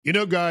You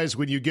know, guys,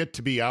 when you get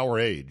to be our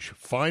age,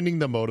 finding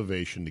the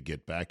motivation to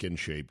get back in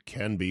shape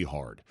can be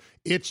hard.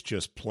 It's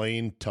just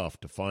plain tough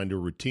to find a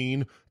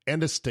routine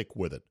and to stick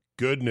with it.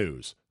 Good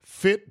news.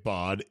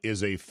 Fitbod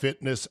is a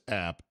fitness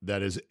app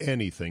that is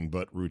anything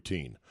but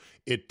routine.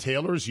 It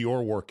tailors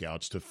your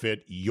workouts to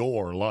fit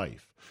your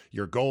life,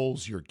 your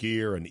goals, your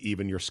gear, and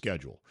even your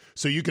schedule,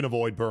 so you can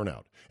avoid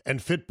burnout. And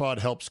Fitbod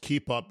helps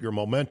keep up your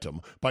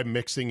momentum by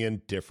mixing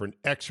in different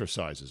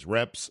exercises,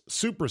 reps,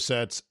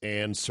 supersets,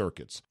 and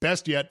circuits.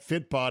 Best yet,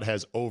 Fitbod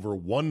has over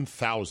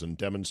 1,000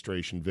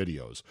 demonstration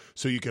videos,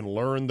 so you can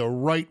learn the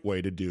right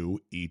way to do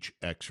each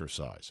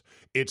exercise.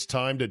 It's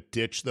time to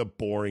ditch the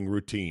boring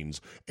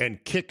routines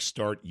and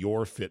kickstart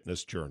your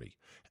fitness journey.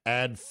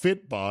 Add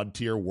Fitbod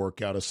to your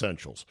workout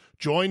essentials.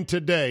 Join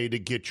today to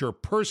get your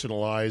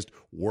personalized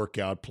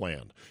workout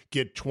plan.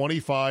 Get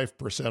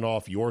 25%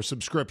 off your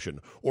subscription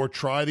or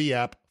try the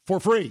app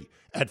for free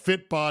at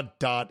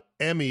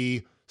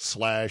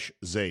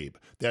fitbod.me/Zabe.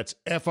 That's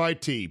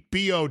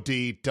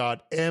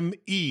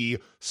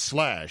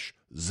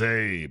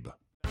fitbod.me/Zabe.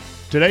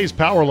 Today's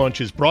Power Lunch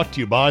is brought to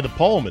you by The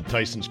Palm at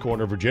Tyson's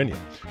Corner, Virginia.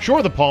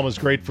 Sure, The Palm is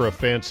great for a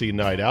fancy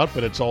night out,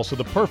 but it's also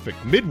the perfect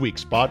midweek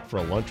spot for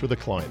a lunch with a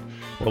client,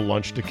 or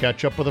lunch to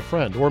catch up with a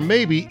friend, or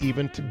maybe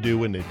even to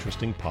do an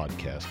interesting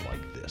podcast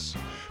like this.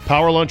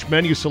 Power Lunch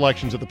menu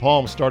selections at The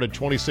Palm start at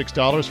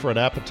 $26 for an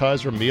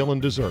appetizer, meal,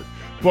 and dessert.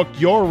 Book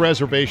your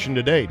reservation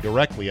today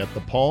directly at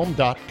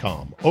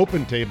thepalm.com,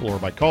 open table, or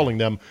by calling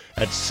them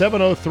at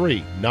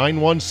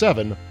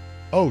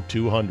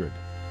 703-917-0200.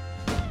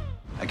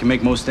 I can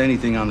make most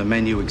anything on the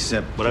menu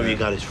except... Whatever you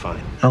got is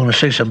fine. I'm gonna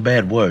say some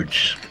bad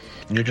words.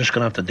 You're just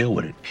gonna have to deal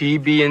with it.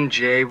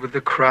 PB&J with the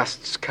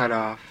crusts cut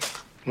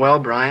off. Well,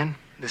 Brian,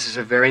 this is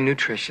a very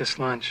nutritious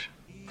lunch.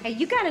 Hey,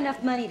 you got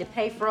enough money to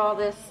pay for all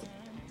this?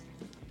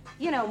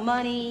 You know,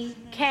 money,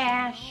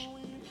 cash,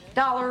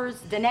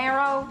 dollars,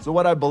 dinero. So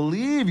what I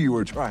believe you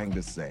were trying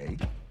to say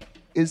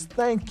is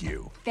thank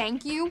you.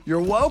 Thank you? You're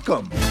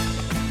welcome.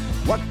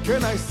 What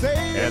can I say?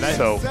 And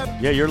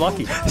yeah, you're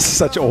lucky. This is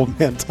such old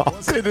man talk.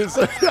 It is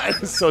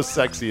it's so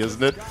sexy,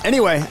 isn't it?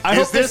 Anyway, I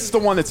hope this is the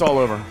one that's all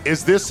over.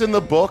 Is this in the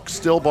book,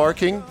 Still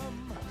Barking?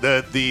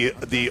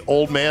 The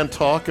old man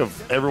talk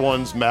of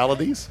everyone's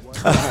maladies?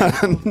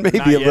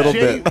 Maybe a little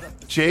bit.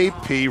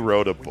 JP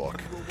wrote a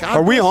book. God,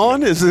 are we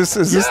on? Is this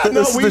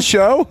the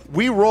show?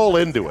 We roll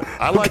into it.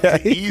 I like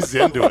to ease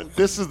into it.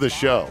 This is the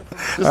show.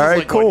 This is right,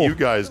 like cool. What you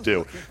guys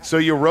do. So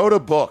you wrote a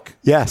book.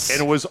 Yes. And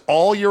it was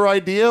all your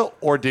idea,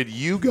 or did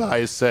you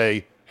guys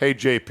say, hey,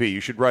 JP, you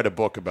should write a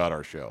book about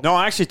our show? No,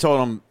 I actually told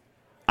him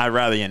I'd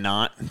rather you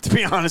not, to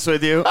be honest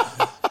with you.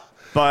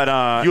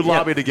 But you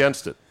lobbied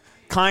against it.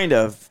 Kind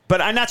of.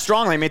 But not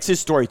strongly. I mean, it's his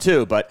story,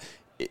 too. But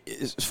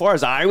as far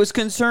as I was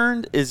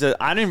concerned, is that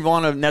I didn't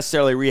want to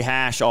necessarily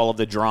rehash all of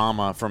the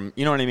drama from,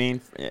 you know what I mean?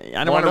 I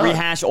didn't want to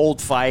rehash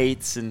old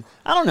fights, and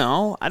I don't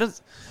know.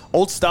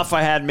 Old stuff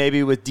I had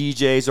maybe with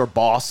DJs or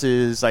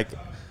bosses. Like,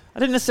 I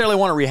didn't necessarily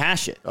want to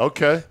rehash it.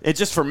 Okay. It's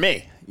just for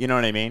me. You know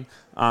what I mean?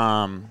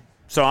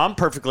 So I'm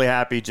perfectly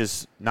happy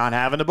just not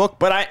having a book.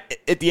 But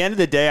at the end of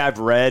the day, I've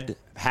read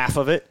half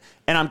of it,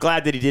 and I'm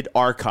glad that he did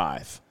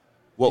archive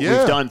what we've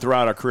done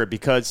throughout our career,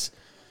 because,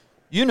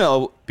 you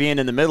know, being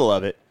in the middle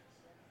of it,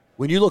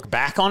 when you look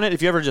back on it,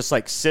 if you ever just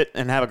like sit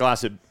and have a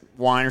glass of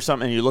wine or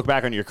something and you look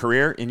back on your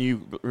career and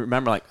you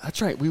remember, like,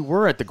 that's right, we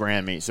were at the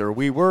Grammys, or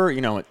we were,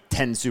 you know, at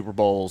 10 Super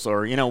Bowls,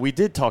 or, you know, we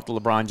did talk to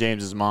LeBron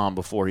James's mom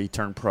before he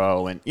turned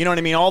pro, and you know what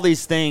I mean? All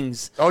these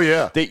things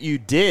that you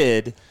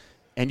did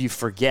and you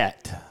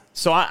forget.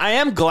 So I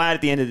am glad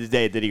at the end of the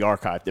day that he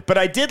archived it. But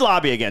I did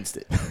lobby against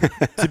it,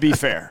 to be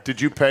fair. Did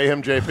you pay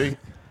him, JP?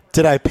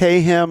 Did I pay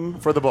him?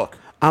 For the book.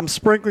 I'm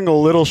sprinkling a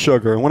little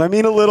sugar. And when I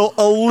mean a little.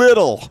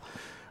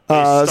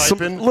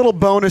 Some little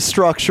bonus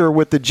structure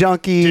with the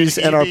junkies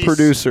and our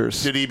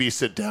producers. Did EB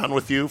sit down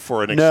with you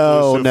for an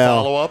exclusive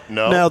follow-up?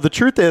 No, the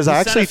truth is, I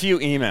actually sent a few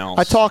emails.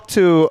 I talked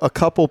to a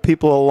couple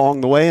people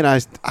along the way, and I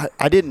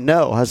didn't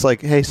know. I was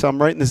like, hey, so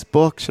I'm writing this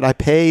book. Should I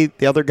pay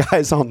the other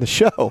guys on the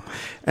show?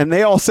 And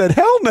they all said,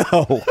 hell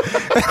no.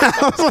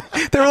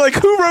 They were like,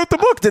 who wrote the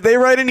book? Did they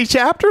write any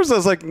chapters? I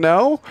was like,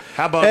 no.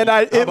 How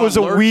about? It was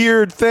a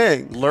weird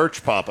thing.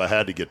 Lurch Papa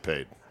had to get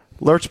paid.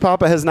 Lurch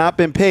Papa has not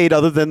been paid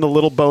other than the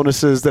little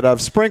bonuses that I've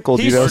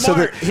sprinkled, He's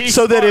smart.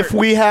 so that if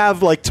we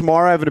have, like,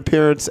 tomorrow I have an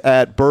appearance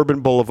at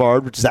Bourbon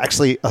Boulevard, which is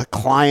actually a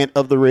client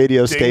of the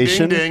radio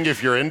station. Ding, ding, ding.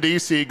 If you're in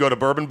D.C., go to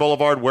Bourbon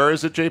Boulevard. Where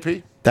is it,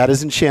 JP? That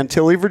is in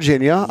Chantilly,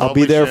 Virginia. Lovely I'll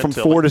be there Chantilly.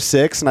 from 4 to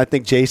 6, and I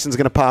think Jason's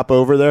going to pop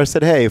over there. I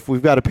said, hey, if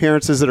we've got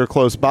appearances that are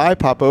close by,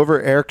 pop over.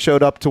 Eric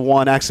showed up to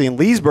one actually in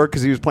Leesburg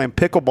because he was playing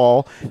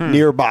pickleball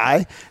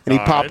nearby, and he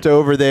popped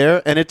over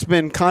there, and it's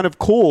been kind of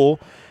cool.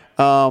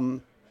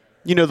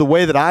 You know, the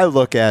way that I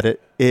look at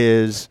it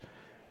is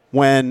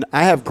when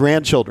I have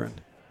grandchildren,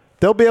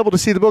 they'll be able to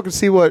see the book and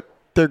see what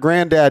their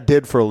granddad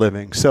did for a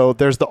living. So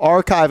there's the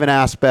archiving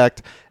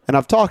aspect, and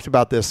I've talked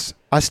about this.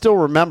 I still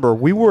remember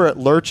we were at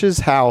Lurch's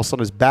house on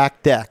his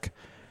back deck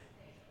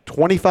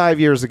 25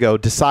 years ago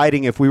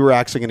deciding if we were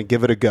actually going to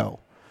give it a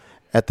go.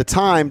 At the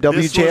time,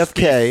 This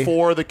WJFK. was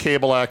before the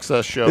cable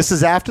access show. This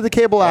is after the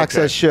cable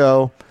access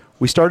show.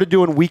 We started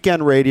doing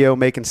weekend radio,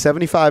 making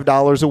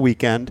 $75 a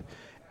weekend,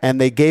 and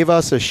they gave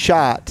us a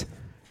shot,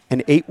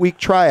 an 8-week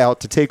tryout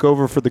to take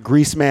over for the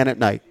Grease Man at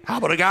night. How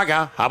about a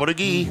gaga? How about a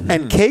gee?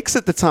 And Cakes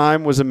at the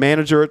time was a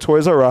manager at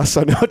Toys R Us.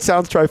 I know it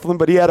sounds trifling,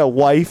 but he had a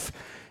wife,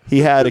 he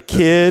had a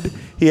kid,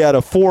 he had a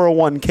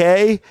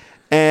 401k,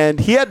 and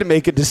he had to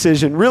make a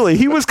decision. Really,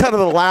 he was kind of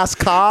the last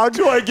cog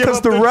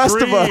because the rest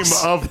of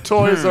us of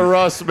Toys R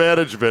Us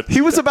management. He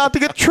was about to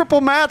get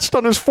triple matched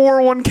on his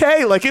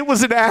 401k. Like, it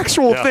was an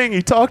actual thing.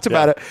 He talked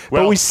about it.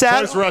 Well, but we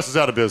sat. Toys R Us is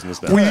out of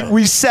business now.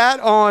 We sat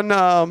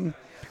on.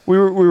 We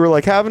were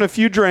like having a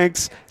few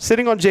drinks,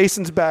 sitting on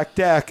Jason's back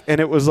deck, and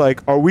it was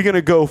like, are we going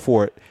to go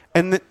for it?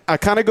 And I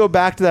kind of go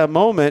back to that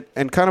moment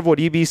and kind of what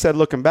EB said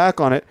looking back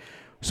on it.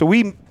 So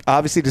we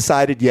obviously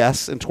decided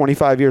yes, and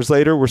 25 years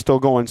later, we're still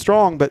going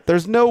strong, but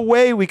there's no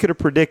way we could have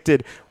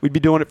predicted we'd be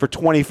doing it for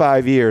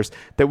 25 years,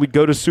 that we'd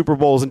go to Super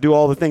Bowls and do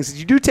all the things that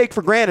you do take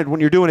for granted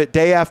when you're doing it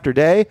day after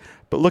day.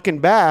 But looking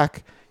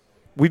back,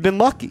 we've been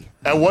lucky.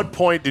 At what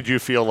point did you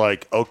feel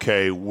like,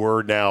 okay,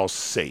 we're now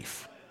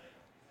safe?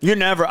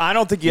 I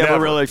don't think you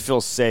ever really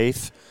feel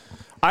safe.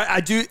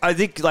 I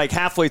think like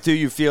halfway through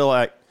you feel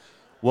like,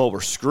 well,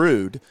 we're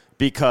screwed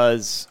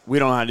because we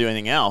don't know how to do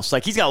anything else.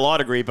 Like, he's got a law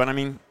degree, but I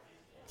mean,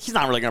 he's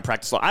not really going to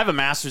practice law. I have a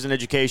master's in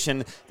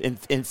education. In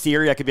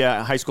theory, I could be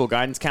a high school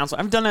guidance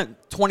counselor. I've done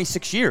it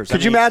 26 years.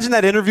 Could you imagine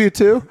that interview,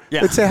 too?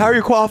 Yeah. They'd say, how are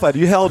you qualified?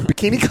 You held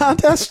bikini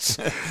contests?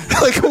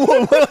 Like, you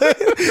know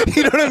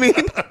what I mean?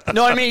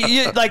 No, I mean,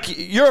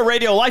 you're a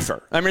radio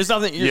lifer. I mean, there's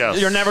nothing.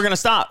 You're never going to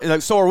stop.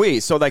 Like, so are we.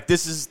 So, like,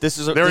 this is.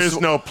 There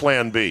is no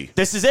plan B.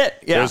 This is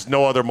it. Yeah. There's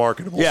no other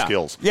marketable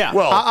skills. Yeah.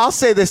 Well, I'll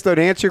say this, though,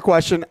 to answer your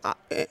question,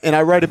 and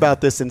I write about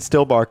this in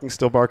Still Barking,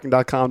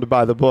 stillbarking.com to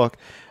buy the book.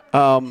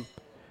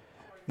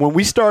 When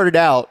we started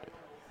out,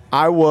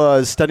 I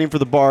was studying for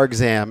the bar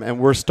exam, and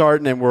we're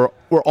starting, and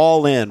we're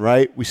all in,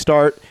 right? We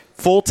start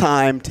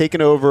full-time, taking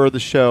over the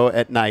show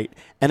at night.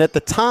 And at the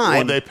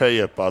time... What'd they pay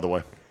you, by the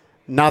way?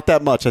 Not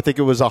that much. I think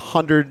it was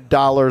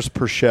 $100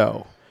 per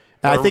show.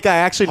 And I think I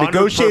actually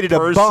negotiated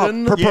a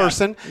bump per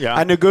person. Yeah.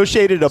 I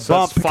negotiated a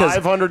bump because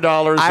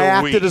 $500 I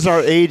a week. acted as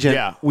our agent.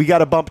 Yeah. We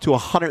got a bump to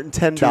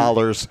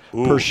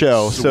 $110 per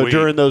show. Sweet. So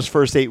during those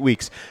first 8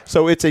 weeks.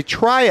 So it's a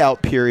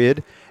tryout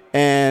period,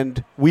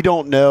 and we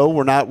don't know.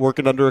 We're not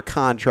working under a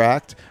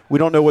contract. We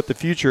don't know what the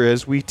future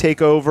is. We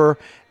take over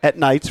at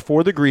nights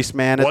for the Grease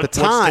Man. At the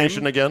time, what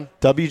station again?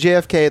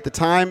 WJFK. At the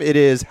time, it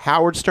is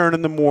Howard Stern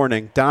in the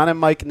morning, Don and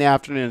Mike in the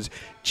afternoons,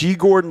 G.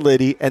 Gordon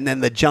Liddy, and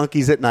then the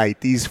Junkies at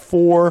night. These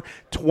 4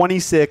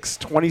 26,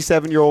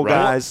 27-year-old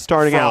guys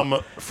starting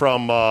out.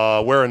 From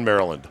where in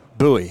Maryland?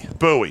 Bowie.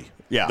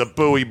 Yeah. The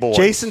Bowie boys.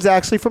 Jason's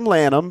actually from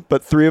Lanham,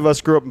 but 3 of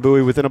us grew up in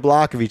Bowie within a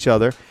block of each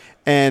other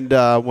and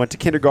went to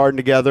kindergarten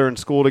together and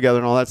school together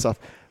and all that stuff.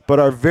 But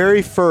our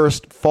very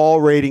first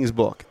fall ratings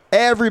book,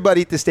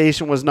 everybody at the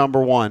station was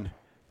number 1.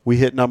 We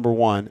hit number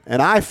 1.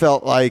 And I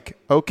felt like,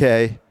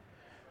 okay,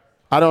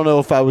 I don't know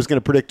if I was going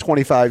to predict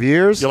 25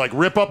 years. You're like,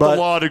 rip up the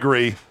law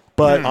degree,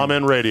 but I'm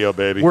in radio,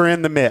 baby. We're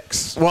in the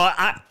mix. Well,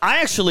 I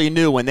actually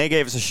knew when they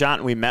gave us a shot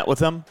and we met with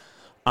them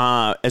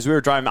as we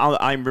were driving.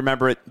 I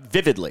remember it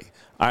vividly.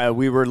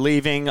 We were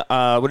leaving,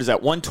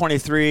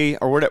 123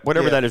 or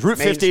whatever that is, Route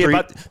Main 50, Street.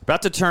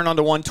 about to turn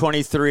onto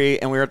 123,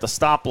 and we were at the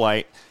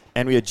stoplight,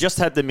 and we had just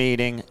had the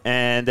meeting,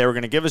 and they were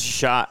going to give us a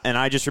shot, and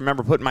I just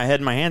remember putting my head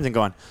in my hands and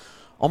going,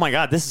 oh, my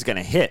God, this is going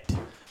to hit.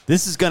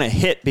 This is going to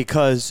hit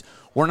because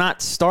we're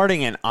not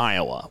starting in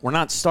Iowa. We're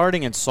not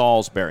starting in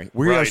Salisbury.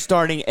 We are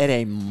starting at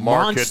a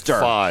monster.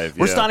 Market 5,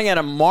 We're starting at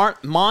a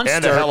monster.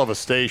 And a hell of a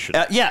station.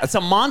 It's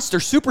a monster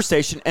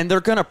superstation, and they're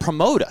going to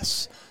promote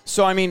us.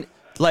 So, I mean,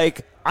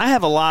 like, I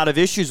have a lot of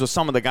issues with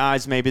some of the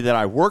guys maybe that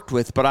I worked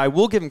with, but I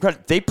will give them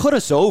credit. They put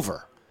us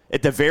over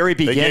at the very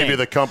beginning. They gave you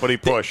the company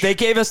push. They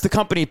gave us the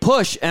company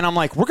push, and I'm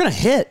like, we're going to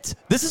hit.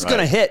 This is going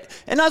to hit.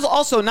 And I was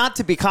also not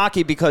to be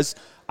cocky because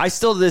I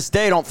still to this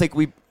day don't think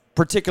we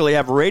particularly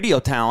have radio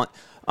talent,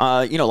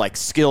 like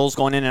skills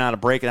going in and out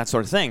of break and that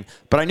sort of thing.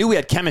 But I knew we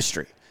had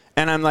chemistry.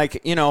 And I'm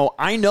like,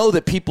 I know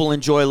that people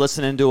enjoy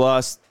listening to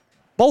us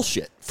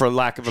bullshit, for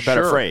lack of a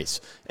better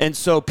phrase. And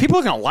so people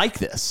are going to like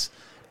this.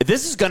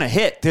 This is going to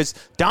hit because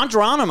Don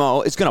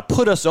Geronimo is going to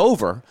put us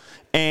over,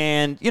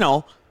 and,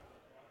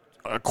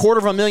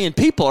 250,000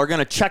 people are going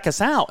to check us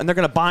out, and they're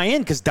going to buy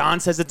in because Don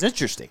says it's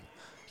interesting,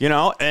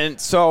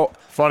 and so.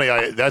 Funny,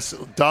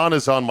 Don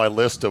is on my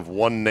list of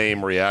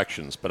one-name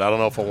reactions, but I don't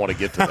know if I want to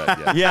get to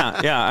that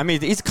yet. Yeah. I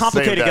mean, he's a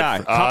complicated guy.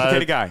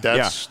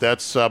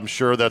 That's I'm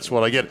sure that's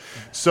what I get.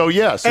 So,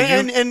 yeah. So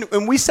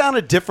and we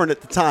sounded different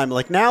at the time.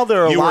 Like, now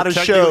there are a lot of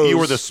shows. You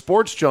were the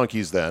sports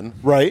junkies then.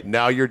 Right.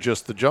 Now you're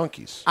just the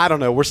junkies. I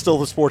don't know. We're still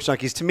the sports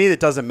junkies. To me, that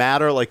doesn't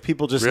matter. Like,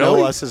 people just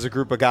know us as a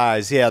group of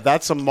guys. Yeah,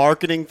 that's a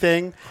marketing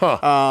thing.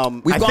 Huh.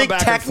 We've I gone think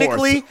back and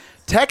forth.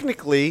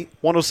 Technically,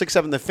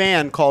 106.7 The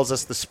Fan calls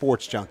us the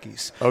sports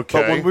junkies. Okay.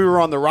 But when we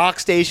were on the rock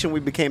station, we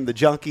became the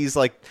junkies.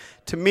 Like,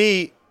 to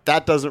me,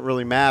 that doesn't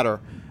really matter.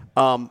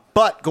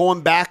 But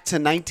going back to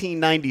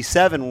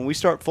 1997, when we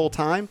start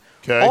full-time,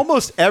 Okay.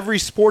 Almost every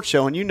sports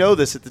show, and you know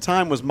this at the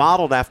time, was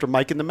modeled after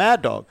Mike and the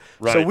Mad Dog.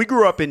 Right. So we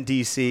grew up in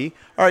D.C.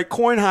 All right,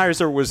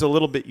 Kornheiser was a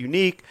little bit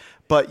unique,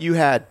 but you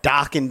had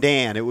Doc and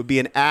Dan. It would be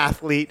an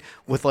athlete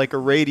with like a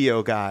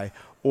radio guy.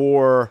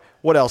 Or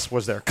what else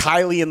was there?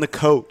 Kylie and the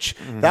Coach.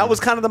 That was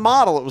kind of the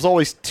model. It was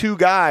always two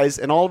guys,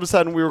 and all of a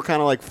sudden we were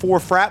kind of like four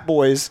frat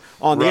boys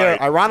on the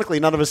air. Ironically,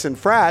 none of us in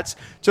frats,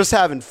 just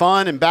having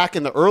fun. And back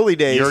in the early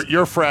days,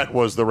 Your frat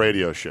was the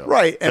radio show,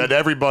 Right, and- that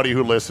everybody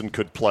who listened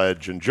could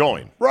pledge and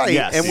join. right?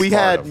 Yes. And we Be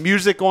part had of.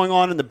 music going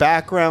on in the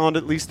background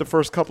at least the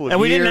first couple of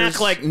And we years. didn't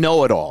act like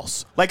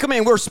know-it-alls. Like, I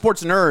mean, we're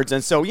sports nerds,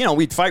 and so,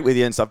 we'd fight with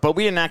you and stuff, but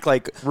we didn't act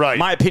like Right.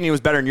 my opinion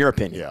was better than your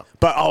opinion. Yeah.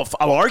 But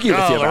I'll argue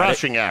with you the about it.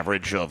 rushing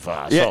average of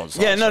Yeah,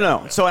 so-and-so. no.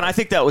 So, and I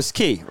think that was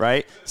key,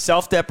 right?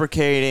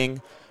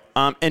 Self-deprecating,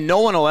 and no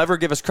one will ever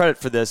give us credit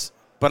for this,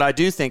 but I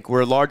do think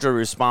we're largely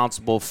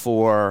responsible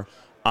for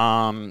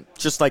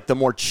just like the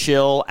more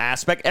chill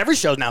aspect. Every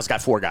show now's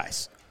got four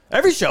guys.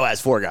 Every show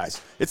has four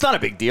guys. It's not a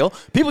big deal.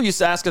 People used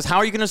to ask us, how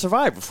are you going to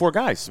survive with four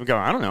guys? We go,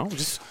 I don't know.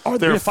 Are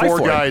there four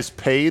guys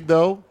paid,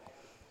 though?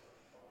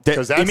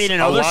 You mean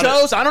in other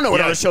shows? I don't know what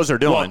other shows are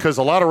doing. Well, because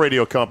a lot of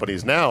radio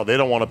companies now, they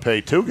don't want to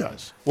pay two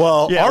guys.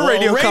 Well, Yeah, our well,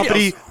 radio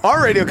radios-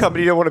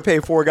 company didn't want to pay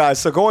four guys.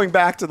 So going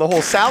back to the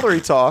whole salary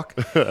talk,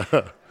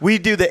 we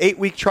do the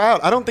 8-week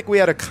tryout. I don't think we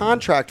had a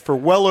contract for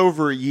well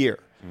over a year.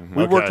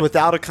 We worked Okay.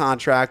 without a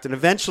contract, and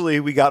eventually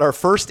we got our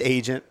first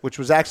agent, which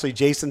was actually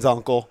Jason's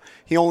uncle.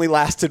 He only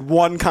lasted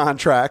one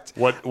contract.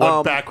 What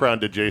background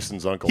did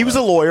Jason's uncle He was a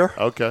have? lawyer.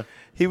 Okay.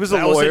 He was a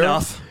That was lawyer.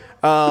 enough.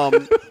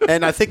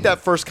 And I think that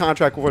first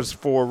contract was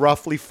for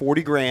roughly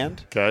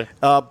 $40,000. Okay.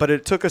 But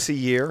it took us a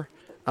year,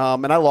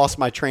 and I lost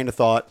my train of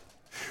thought.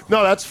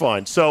 No, that's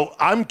fine. So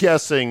I'm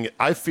guessing,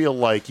 I feel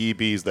like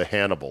EB's the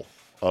Hannibal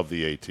of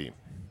the A-team,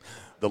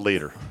 the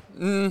leader.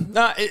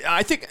 No,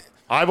 I think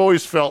I've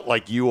always felt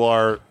like you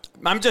are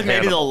I'm just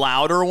maybe the Hannibal.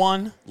 louder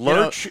one.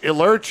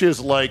 Lurch is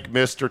like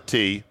Mr.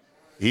 T.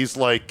 He's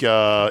like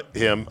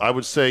him. I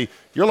would say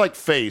you're like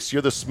Face.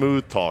 You're the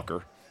smooth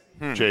talker,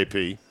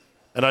 JP.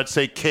 And I'd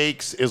say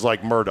Cakes is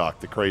like Murdoch,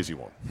 the crazy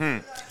one.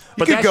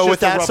 But could that's go just with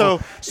a that. rough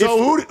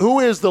So one. who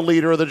is the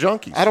leader of the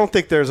Junkies? I don't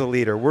think there's a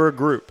leader. We're a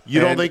group. You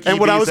don't And- think And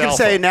what I EB's was going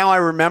to alpha? say, now I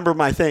remember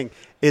my thing,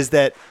 is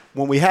that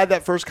when we had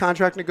that first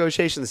contract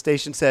negotiation, the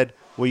station said,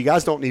 well, you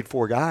guys don't need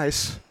four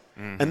guys.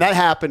 And that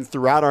happened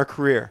throughout our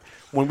career.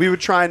 When we would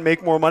try and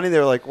make more money, they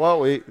were like,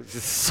 well, this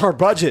is our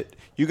budget.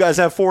 You guys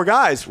have four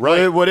guys.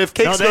 Right. What if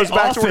Cakes they goes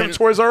back to often-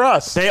 Toys R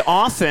Us? They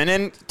often,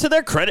 and to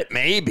their credit,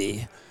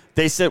 maybe,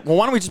 they said, well,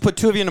 why don't we just put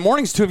two of you in the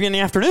mornings, two of you in the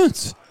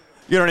afternoons?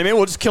 You know what I mean?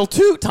 We'll just kill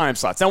two time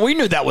slots. Now, we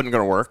knew that wasn't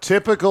going to work.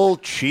 Typical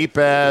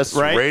cheap-ass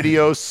Right.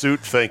 radio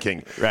suit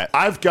thinking. Right.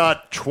 I've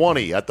got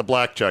 20 at the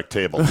blackjack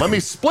table. Let me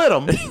split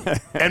them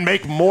and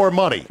make more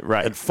money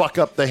Right. and fuck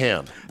up the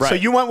hand. So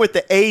you went with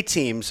the A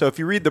team. So if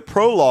you read the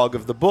prologue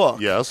of the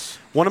book, Yes.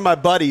 one of my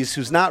buddies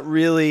who's not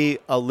really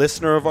a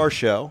listener of our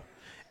show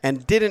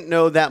and didn't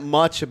know that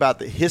much about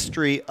the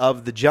history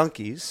of the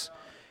Junkies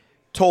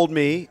told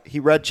me he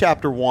read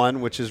chapter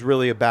 1, which is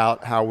really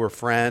about how we're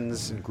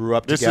friends and grew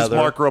up This together. is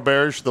Mark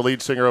Roberge, the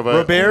lead singer of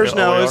Roberge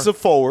now OAR? is a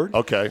forward.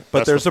 Okay, But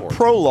that's there's the a forward.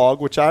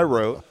 prologue, which I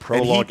wrote.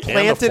 prologue and he and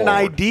a planted an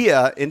forward.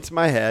 idea into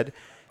my head.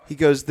 He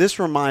goes, this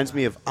reminds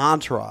me of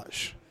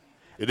Entourage.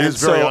 It And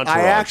is very so entourage.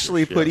 I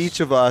actually put yes. each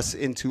of us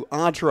into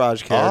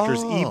Entourage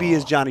characters. Oh. EB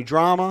is Johnny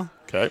Drama.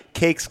 Okay.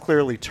 Cake's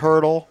clearly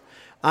Turtle.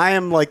 I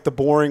am like the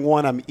boring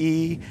one. I'm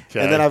E.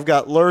 Okay. And then I've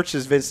got Lurch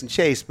as Vincent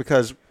Chase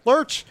because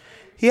Lurch,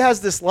 he has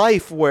this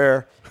life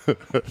where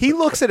he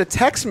looks at a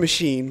text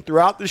machine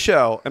throughout the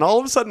show, and all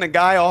of a sudden a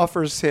guy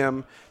offers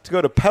him to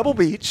go to Pebble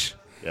Beach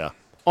Yeah.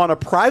 on a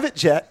private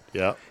jet.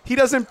 Yeah. He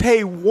doesn't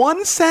pay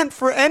 1 cent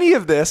for any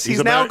of this.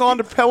 He's now Ameri- gone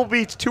to Pebble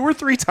Beach 2 or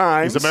 3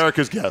 times. He's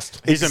America's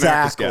guest. He's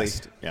Exactly. America's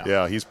guest. Yeah.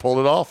 Yeah, he's pulled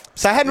it off.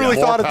 So I hadn't really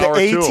More thought of power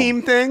the to him.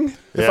 A-team thing.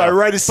 If Yeah. I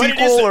write a But it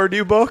sequel is- or a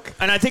new book.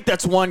 And I think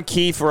that's one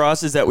key for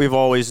us is that we've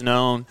always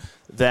known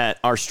that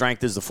our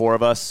strength is the four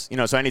of us. You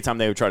know, so anytime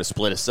they would try to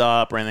split us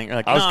up or anything, you're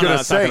like, I was no, going to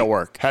it's not say, going to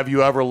work. have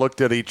you ever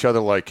looked at each other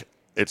like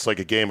it's like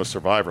a game of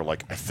Survivor?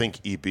 Like, I think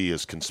EB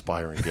is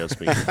conspiring against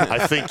me.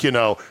 I think,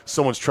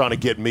 someone's trying to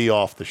get me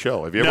off the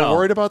show. Have you ever No.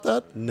 worried about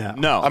that? No.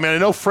 No. I mean, I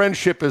know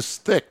friendship is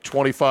thick,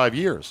 25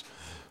 years.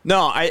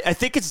 No, I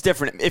think it's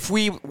different. If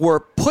we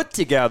were put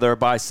together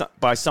by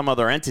some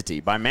other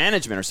entity, by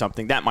management or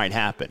something, that might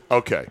happen.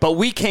 Okay. But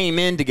we came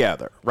in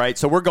together, right?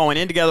 So we're going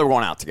in together, we're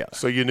going out together.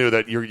 So you knew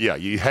that you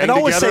hang And I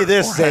always together say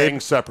this, or hang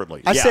Zabe.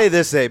 separately. I Yeah. say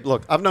this, Abe.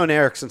 Look, I've known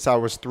Eric since I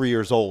was 3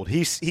 years old.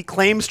 He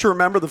claims to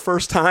remember the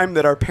first time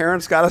that our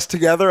parents got us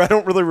together. I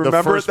don't really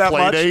remember first it that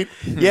play much. date?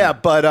 Yeah,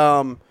 but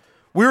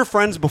we were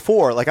friends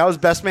before. Like, I was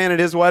best man at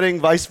his wedding,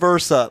 vice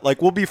versa. Like,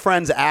 we'll be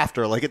friends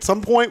after. Like, at some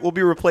point, we'll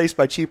be replaced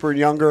by Cheaper and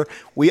Younger.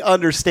 We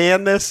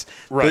understand this.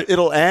 Right.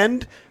 It'll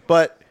end.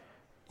 But,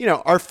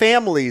 our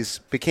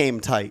families became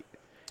tight.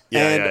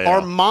 Yeah, and yeah, yeah.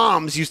 our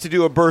moms used to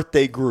do a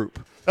birthday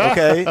group.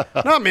 Okay.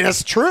 No, I mean,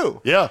 that's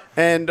true. Yeah.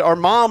 And our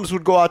moms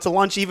would go out to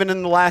lunch even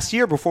in the last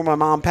year before my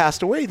mom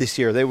passed away this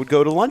year. They would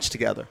go to lunch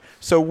together.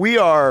 So we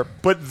are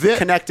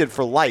connected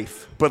for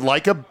life. But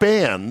like a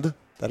band,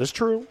 that is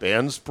true.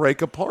 Bands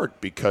break apart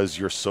because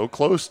you're so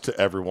close to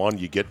everyone.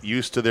 You get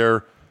used to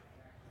their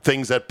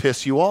things that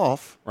piss you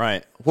off.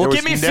 Right. Well,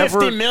 give me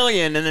 $50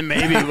 million, and then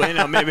maybe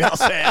maybe I'll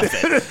say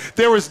it.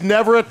 There was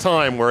never a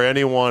time where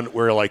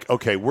we're like,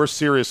 okay, we're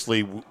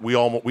seriously,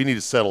 we need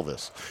to settle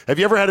this. Have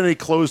you ever had any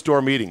closed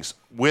door meetings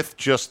with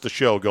just the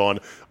show going,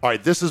 all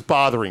right, this is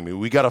bothering me.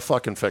 We got to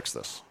fucking fix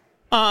this?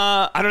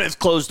 I don't know if it's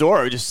closed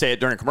door. We just say it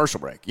during a commercial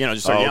break.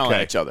 Just start yelling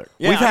at each other.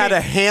 Yeah, We've had a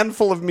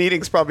handful of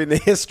meetings probably in the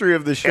history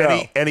of the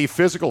show. Any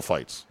physical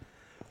fights?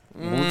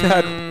 We've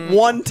had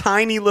one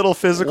tiny little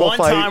physical fight.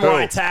 One time where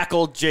I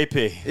tackled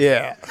JP.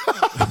 Yeah.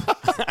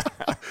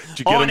 Did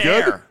you get him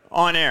good?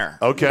 On air.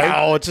 Okay.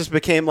 No, it just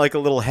became like a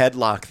little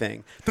headlock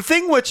thing. The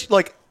thing which,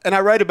 and I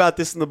write about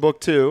this in the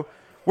book too,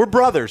 we're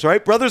brothers,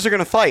 right? Brothers are going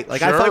to fight. I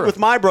fight with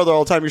my brother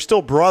all the time. You're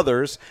still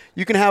brothers.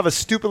 You can have a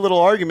stupid little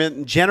argument,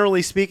 and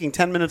generally speaking,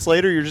 10 minutes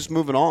later, you're just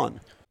moving on.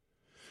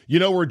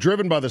 We're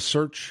driven by the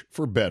search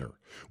for better.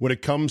 When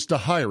it comes to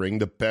hiring,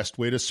 the best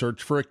way to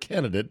search for a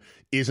candidate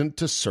isn't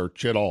to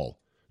search at all.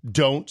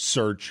 Don't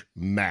search,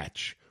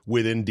 match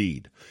with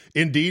Indeed.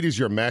 Indeed is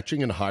your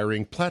matching and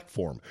hiring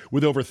platform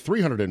with over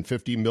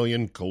 350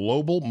 million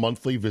global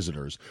monthly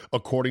visitors,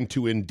 according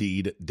to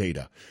Indeed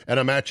data, and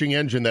a matching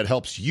engine that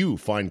helps you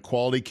find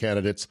quality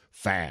candidates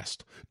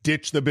fast.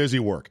 Ditch the busy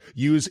work.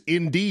 Use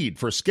Indeed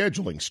for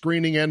scheduling,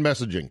 screening, and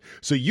messaging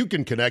so you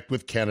can connect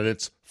with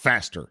candidates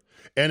faster.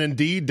 And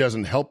Indeed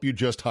doesn't help you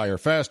just hire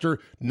faster.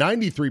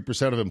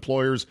 93% of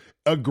employers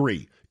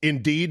agree.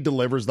 Indeed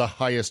delivers the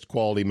highest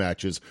quality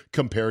matches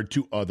compared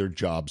to other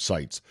job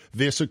sites.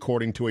 This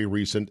according to a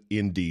recent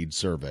Indeed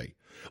survey.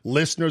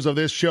 Listeners of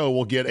this show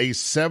will get a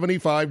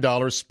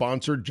 $75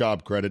 sponsored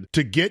job credit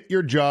to get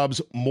your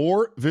jobs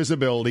more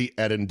visibility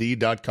at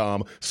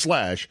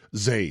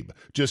Indeed.com/Zabe.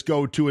 Just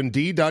go to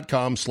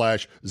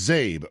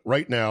Indeed.com/Zabe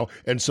right now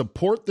and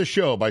support the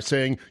show by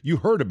saying you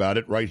heard about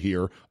it right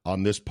here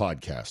on this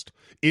podcast.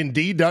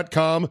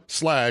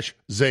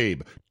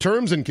 Indeed.com/Zabe.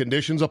 Terms and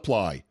conditions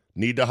apply.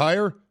 Need to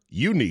hire?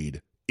 You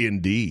need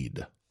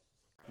Indeed.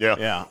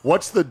 Yeah.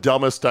 What's the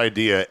dumbest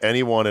idea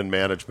anyone in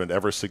management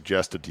ever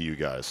suggested to you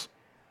guys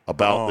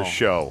about the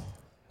show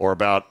or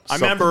about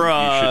something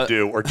you should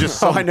do, or just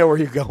some I know where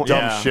you're going.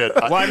 Dumb shit?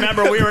 Well, I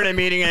remember we were in a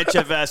meeting at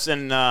HFS,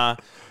 and there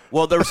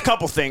was a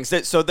couple things.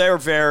 So they're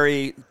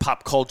very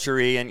pop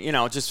culture-y, and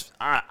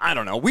I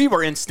don't know. We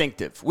were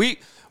instinctive.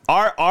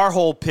 Our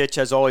whole pitch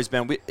has always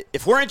been,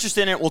 if we're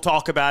interested in it, we'll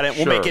talk about it.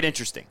 We'll make it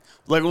interesting.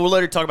 We'll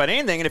literally talk about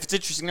anything, and if it's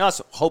interesting to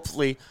us,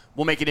 hopefully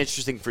we'll make it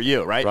interesting for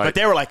you, right? But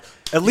they were like,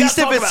 at least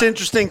if it's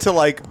interesting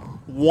to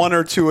one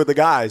or two of the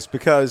guys,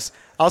 because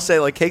I'll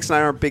say Cakes and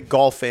I aren't big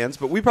golf fans,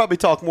 but we probably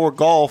talk more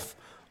golf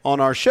on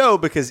our show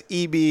because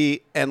EB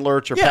and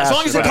Lurch are passionate. As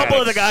long as a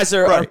couple of the guys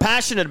are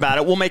passionate about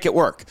it, we'll make it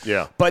work.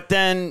 Yeah. But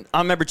then I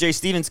remember Jay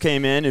Stevens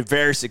came in and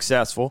very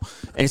successful,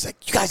 and he's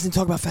like, you guys didn't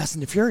talk about Fast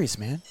and the Furious,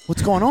 man.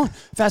 What's going on?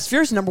 Fast and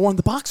Furious is number one in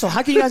the box, so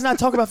how can you guys not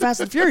talk about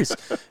Fast and Furious?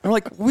 And we're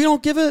like, we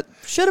don't give a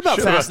shit about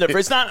Fast and the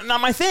Furious. It's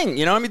not my thing,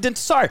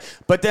 sorry.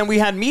 But then we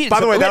had meetings.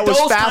 By the way, that was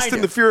Fast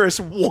and the Furious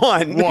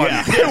 1.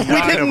 Yeah.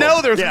 We didn't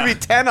know there was going to be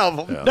 10 of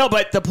them. Yeah. No,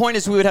 but the point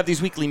is we would have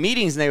these weekly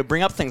meetings, and they would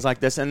bring up things like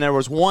this, and there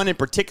was one in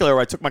particular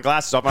where I took my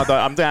glasses off, and I thought,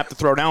 I'm going to have to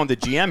throw down the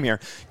GM here,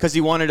 because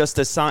he wanted us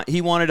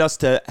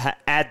to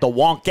add the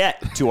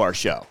Wonkette to our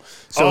show.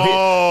 So do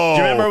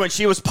you remember when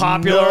she was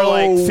popular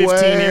 15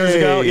 years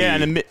ago? Yeah,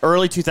 in the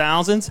early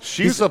 2000s.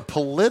 She's a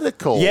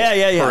political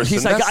person.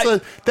 He's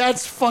like,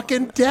 that's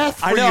fucking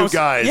death for you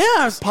guys.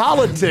 Yeah.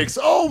 Politics.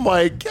 Oh,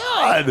 my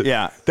God.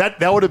 Yeah.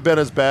 That would have been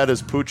as bad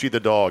as Poochie the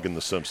dog in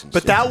The Simpsons.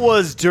 But that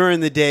was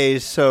during the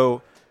days.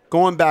 So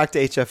going back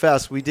to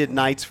HFS, we did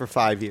nights for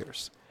 5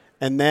 years.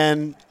 And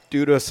then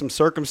due to some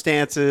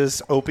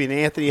circumstances, Opie and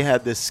Anthony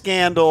had this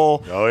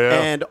scandal. Oh,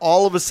 yeah. And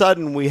all of a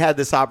sudden, we had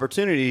this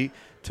opportunity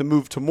to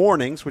move to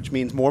mornings, which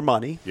means more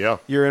money. Yeah.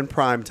 You're in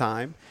prime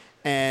time.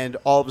 And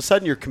all of a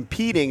sudden, you're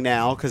competing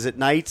now, because at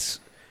nights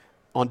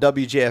on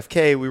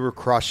WJFK, we were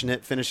crushing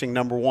it, finishing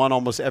number one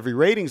almost every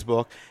ratings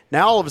book.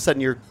 Now, all of a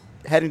sudden, you're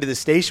heading to the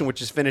station, which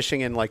is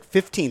finishing in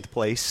 15th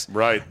place.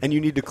 Right. And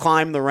you need to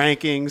climb the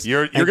rankings.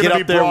 You're and get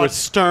up there with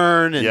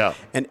Stern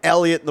and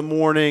Elliott in the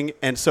morning.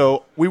 And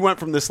so we went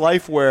from this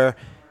life where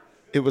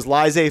it was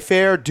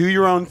laissez-faire, do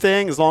your own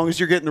thing, as long as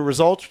you're getting the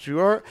results, which you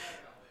are,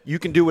 you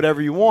can do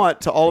whatever you want,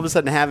 to all of a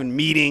sudden having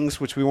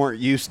meetings, which we weren't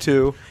used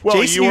to.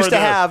 Well,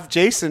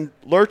 Jason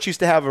Lurch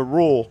used to have a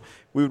rule.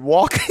 We would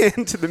walk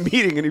into the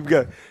meeting and he'd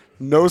go,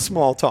 no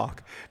small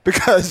talk.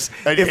 Because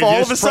if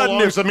all of a sudden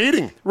there's a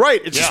meeting.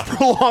 Right. It just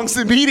prolongs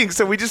the meeting.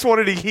 So we just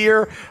wanted to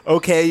hear,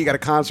 okay, you got a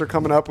concert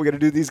coming up. We got to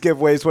do these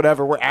giveaways,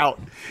 whatever. We're out.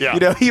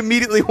 Yeah. He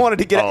immediately wanted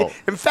to get out.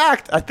 In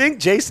fact, I think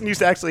Jason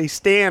used to actually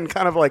stand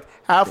kind of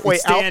halfway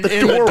out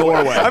the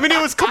doorway. I mean,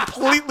 it was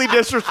completely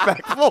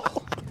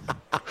disrespectful.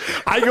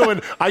 I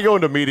go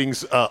into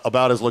meetings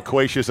about as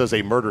loquacious as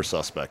a murder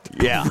suspect.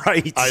 Yeah.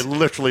 Right. I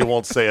literally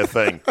won't say a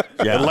thing.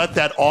 Yeah. And let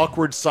that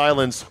awkward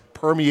silence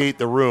permeate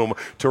the room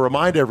to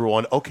remind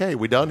everyone, okay,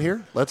 we done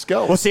here? Let's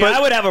go. Well, see, I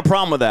would have a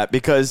problem with that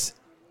because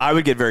I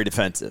would get very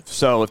defensive.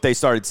 So if they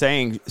started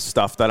saying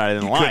stuff that I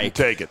didn't like,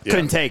 take it. Yeah.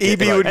 couldn't take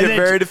it. EB would get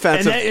very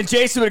defensive. And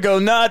Jason would go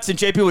nuts, and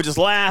JP would just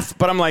laugh.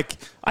 But I'm like,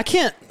 I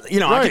can't, I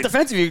Right. get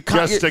defensive. You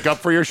Just stick up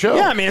for your show.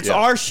 Yeah, I mean, it's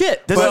our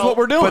shit. This is what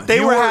we're doing. But they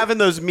were having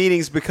those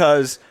meetings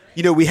because,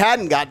 we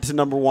hadn't gotten to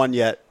number one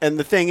yet. And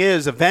the thing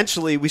is,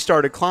 eventually we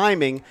started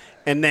climbing.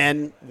 And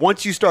then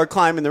once you start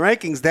climbing the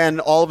rankings, then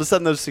all of a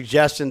sudden those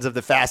suggestions of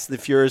the Fast and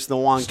the Furious and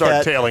the Wonket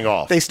Start tailing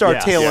off. They start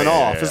tailing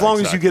off as long as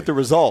you exactly. get the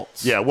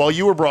results. Yeah, well,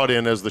 you were brought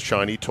in as the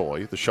shiny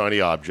toy, the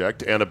shiny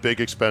object, and a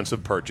big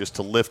expensive purchase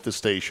to lift the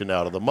station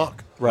out of the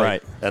muck.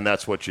 Right. And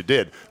that's what you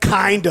did.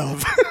 Kind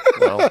of.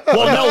 Well,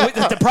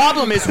 no, the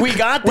problem is we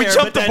got there. We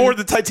jumped but then, aboard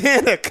the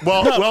Titanic.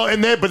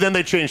 But then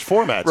they changed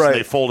formats. Right. And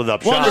they folded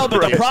up Well, shop. no,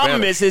 but They the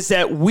problem expanded. is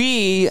that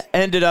we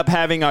ended up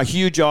having a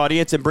huge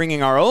audience and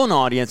bringing our own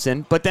audience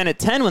in. But then at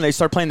 10, when they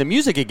start playing the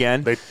music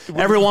again,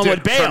 everyone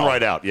would bail. Turn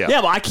right out. Yeah. Yeah,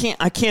 well, I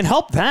can't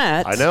help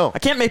that. I know. I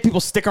can't make people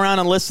stick around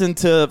and listen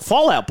to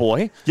Fall Out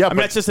Boy. Yeah, I mean,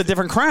 but that's just a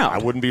different crowd. I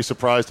wouldn't be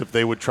surprised if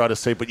they would try to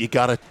say, but you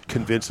got to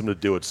convince them to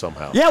do it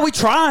somehow. Yeah, we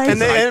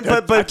tried.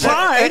 I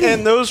tried.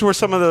 And those were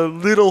some of the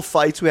little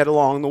fights we had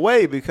along the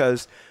way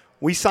because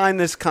we signed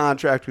this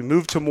contract. We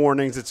moved to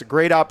mornings. It's a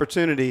great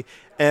opportunity.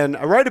 And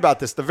I write about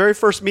this. The very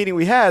first meeting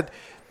we had,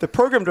 the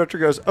program director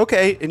goes,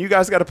 okay, and you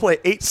guys got to play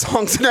 8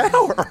 songs an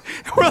hour.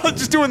 We're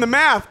just doing the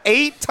math.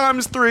 8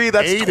 times 3,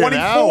 that's 8 an 24.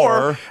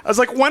 hour. I was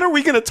like, when are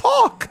we going to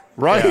talk?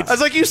 Right. I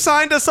was like, you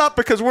signed us up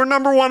because we're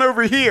number one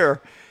over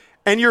here.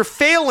 And you're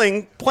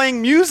failing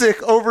playing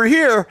music over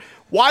here.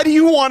 Why do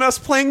you want us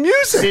playing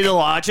music? See the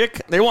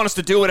logic? They want us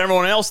to do what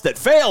everyone else that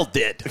failed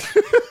did.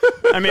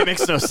 I mean, it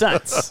makes no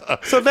sense.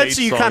 So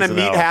eventually you 8 kind of songs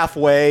an meet hour.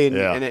 halfway, and,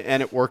 Yeah.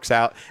 and it works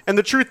out. And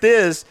the truth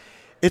is,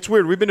 it's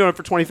weird. We've been doing it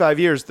for 25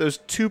 years. Those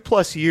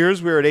 2+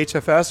 years we were at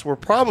HFS were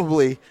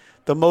probably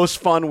the most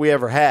fun we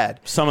ever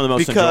had. Some of the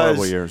most Because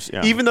enjoyable years,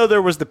 yeah. Even though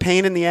there was the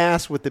pain in the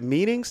ass with the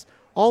meetings,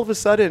 all of a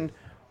sudden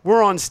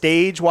we're on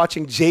stage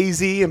watching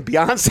Jay-Z and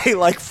Beyonce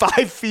like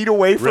 5 feet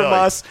away from Really?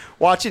 us,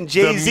 watching The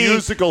Jay-Z.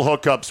 musical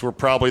hookups were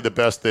probably the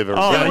best they've ever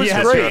Oh, been. you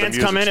had great. bands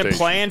come in and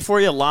playing for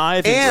you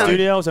live in And the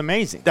studio. It was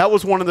amazing. That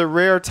was one of the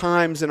rare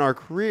times in our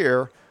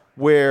career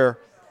where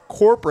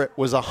corporate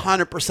was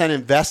 100%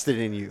 invested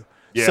in you.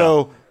 Yeah.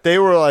 So they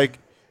were like,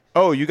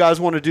 oh, you guys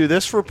want to do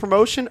this for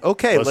promotion?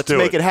 Okay, let's do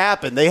make it. it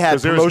happen. They had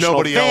 'Cause there was promotional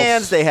nobody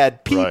fans. else. They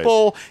had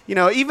people.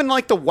 Even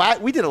like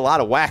we did a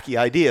lot of wacky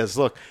ideas.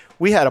 Look,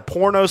 we had a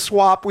porno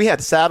swap. We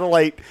had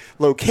satellite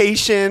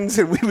locations,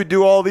 and we would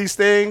do all these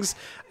things.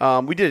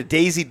 We did a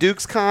Daisy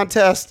Dukes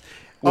contest,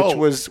 which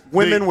was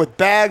women with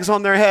bags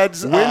on their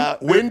heads.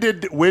 When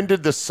did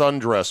the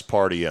sundress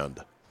party end?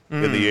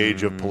 In the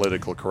age of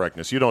political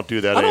correctness, you don't do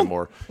that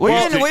anymore. We You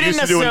didn't used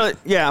to necessarily.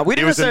 We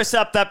didn't was necessarily an-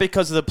 accept that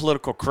because of the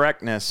political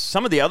correctness.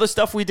 Some of the other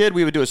stuff we did,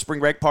 we would do a spring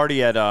break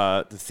party at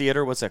the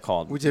theater. What's that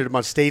called? We did it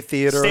on State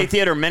Theater. State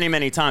Theater many,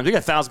 many times. We got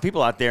 1,000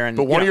 people out there. And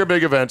But one of your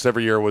big events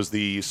every year was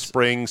the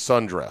spring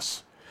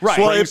sundress. Right.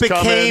 Well, it Spring's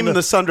became coming.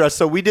 the sundress.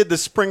 So we did the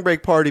spring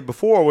break party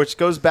before, which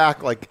goes back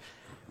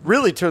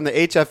really during the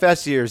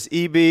HFS years.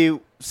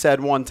 EB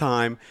said one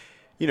time,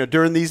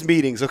 during these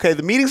meetings, okay,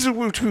 the meetings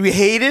which we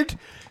hated,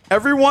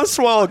 every once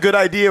in a while a good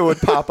idea would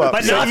pop up.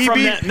 But not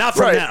from them- not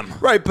from right, them.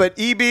 Right, but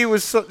EB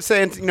was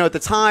saying, at the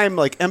time,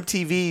 like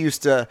MTV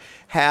used to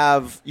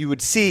have, you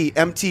would see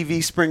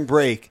MTV Spring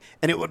Break,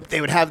 and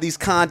they would have these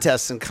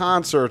contests and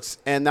concerts,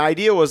 and the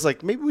idea was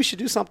like, maybe we should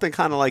do something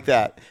kind of like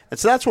that. And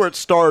so that's where it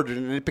started,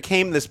 and it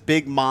became this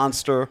big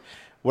monster.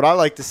 What I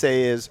like to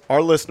say is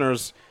our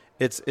listeners,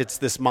 it's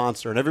this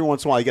monster, and every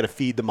once in a while you got to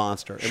feed the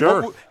monster. And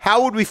Sure.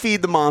 how would we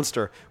feed the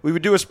monster? We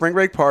would do a spring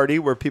break party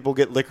where people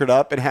get liquored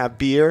up and have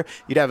beer.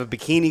 You'd have a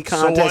bikini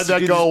contest. So why'd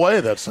that You'd go do-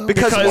 away? That sounds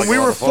Because like when we a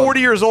lot were of fun. 40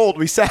 years old,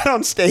 we sat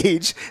on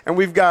stage and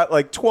we've got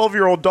like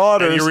 12-year-old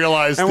daughters. And you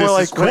realize and this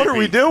we're is like, what are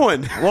we creepy.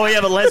 doing? Well, you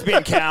have a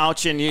lesbian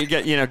couch, and you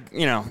get, your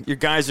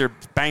guys are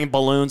banging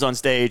balloons on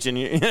stage, and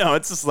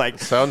it's just like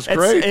Sounds it's-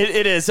 great.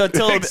 It is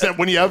until Except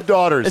when you have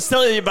daughters. it's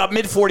still about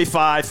mid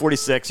 45,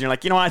 46, and you're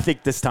like, I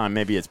think this time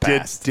maybe it's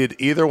past. Did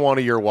either one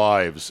of your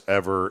wives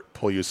ever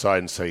pull you aside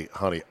and say,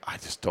 honey, I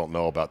just don't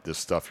know about this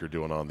stuff you're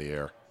doing on the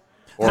air?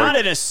 Or Not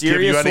in a give you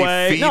serious any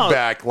way. No.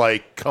 feedback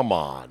like, come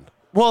on.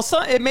 Well,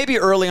 it may be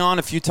early on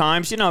a few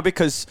times,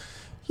 because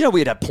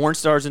we'd have porn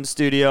stars in the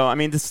studio. I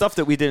mean, the stuff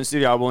that we did in the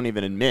studio, I won't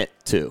even admit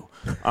to.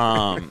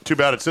 Too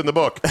bad it's in the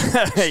book.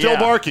 Still Yeah.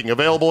 Barking,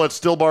 available at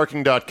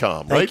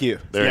stillbarking.com, right? Thank you.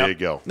 There Yep. you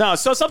go. No,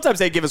 so sometimes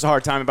they give us a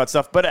hard time about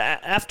stuff, but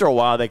after a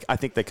while, I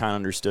think they kind of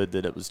understood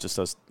that it was just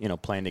us,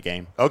 playing the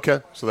game. Okay,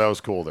 so that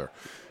was cool there.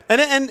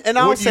 And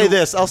I'll say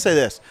this.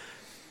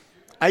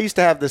 I used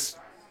to have this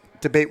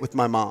debate with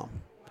my mom.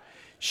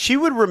 She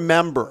would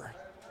remember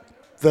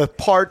the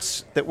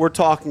parts that we're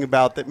talking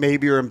about that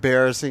maybe are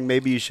embarrassing,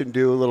 maybe you shouldn't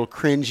do, a little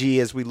cringy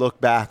as we look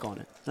back on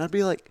it. And I'd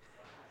be like,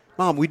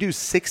 Mom, we do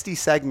 60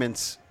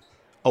 segments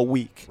a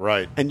week.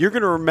 Right. And you're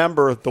going to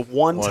remember the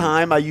one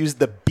time I used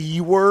the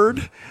B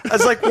word. I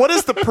was like, what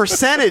is the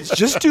percentage?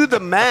 Just do the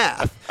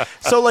math.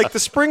 So, like, the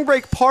spring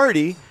break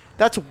party,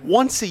 that's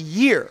once a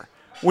year.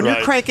 When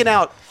you're cranking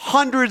out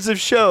hundreds of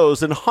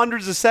shows and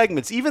hundreds of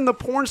segments, even the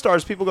porn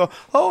stars, people go,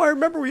 oh, I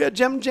remember we had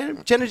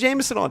Jenna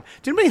Jameson on.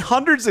 Do you know how many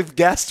hundreds of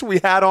guests we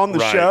had on the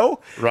show?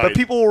 Right. But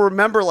people will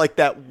remember, like,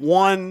 that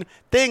one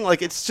thing.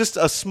 Like, it's just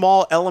a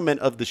small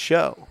element of the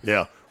show.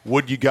 Yeah.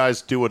 Would you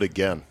guys do it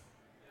again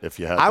if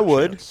you had the I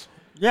would. chance?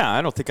 Yeah,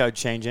 I don't think I would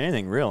change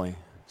anything, really.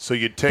 So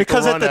you'd take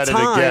Because a at run the at it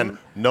time- again,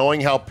 knowing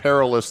how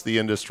perilous the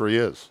industry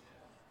is.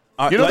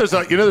 There's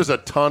a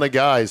ton of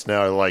guys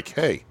now like,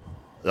 hey,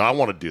 I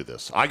want to do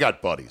this. I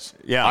got buddies.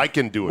 Yeah. I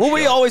can do it. Well,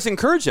 we always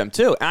encourage them,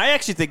 too. And I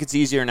actually think it's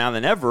easier now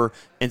than ever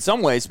in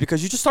some ways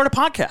because you just start a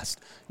podcast.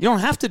 You don't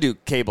have to do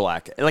cable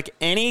act. Like,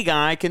 any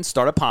guy can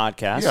start a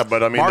podcast. Yeah,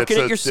 but I mean, market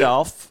it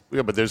yourself.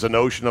 Yeah, but there's an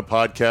ocean of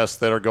podcasts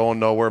that are going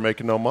nowhere,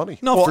 making no money.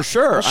 No, for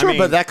sure. Well, sure, I mean,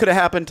 but that could have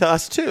happened to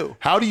us, too.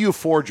 How do you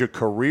forge a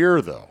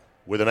career, though,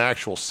 with an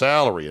actual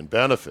salary and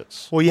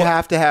benefits? Well, you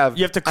have to have...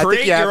 you have to I think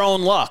create you have- your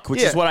own luck,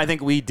 which is what I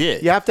think we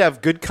did. You have to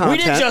have good content.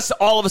 We didn't just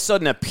all of a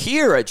sudden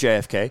appear at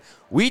JFK.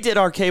 We did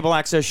our cable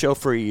access show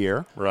for a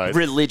year,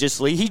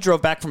 religiously. He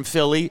drove back from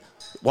Philly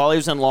while he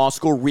was in law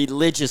school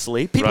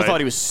religiously. People thought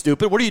he was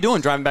stupid. What are you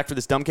doing driving back for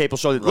this dumb cable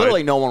show that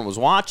literally no one was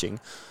watching?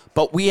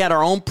 But we had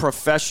our own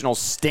professional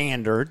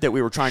standard that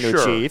we were trying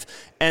to achieve.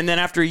 And then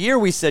after a year,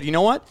 we said, you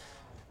know what?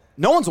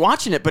 No one's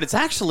watching it, but it's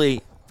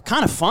actually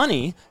kind of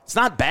funny. It's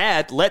not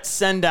bad. Let's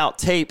send out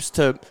tapes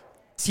to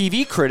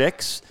TV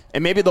critics,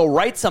 and maybe they'll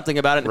write something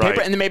about it in the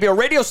paper, and then maybe a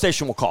radio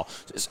station will call.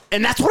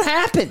 And that's what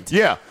happened.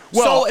 Yeah.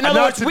 Well, so, in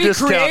other words, we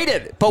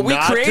created it.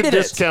 Not to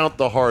discount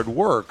the hard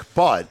work,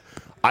 but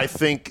I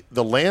think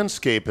the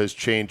landscape has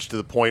changed to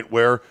the point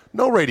where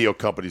no radio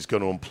company is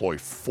going to employ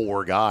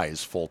 4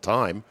 guys full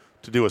time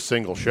to do a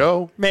single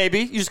show. Maybe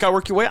you just got to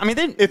work your way. I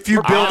mean, if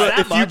you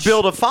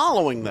build a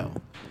following, though,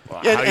 how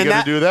are you going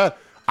to do that?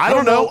 I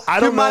don't know.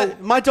 I don't know.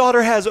 My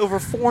daughter has over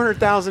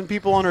 400,000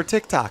 people on her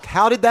TikTok.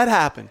 How did that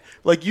happen?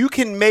 Like, you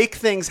can make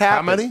things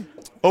happen. How many?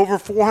 Over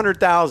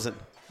 400,000.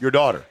 Your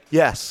daughter?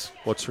 Yes.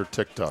 What's her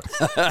TikTok?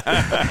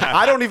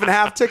 I don't even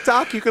have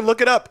TikTok. You can look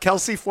it up.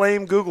 Kelsey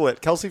Flame, Google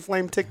it. Kelsey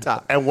Flame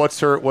TikTok. And what's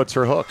her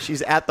hook?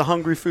 She's at The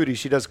Hungry Foodie.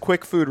 She does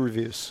quick food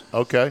reviews.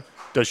 Okay.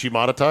 Does she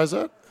monetize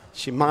that?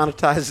 She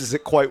monetizes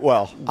it quite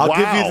well. I'll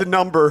give you the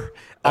number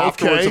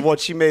afterwards of what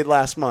she made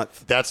last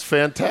month. That's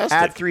fantastic.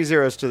 Add 3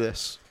 zeros to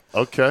this.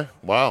 Okay.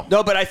 Wow.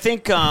 No, but I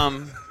think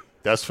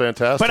that's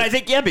fantastic. But I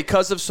think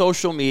because of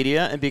social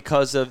media and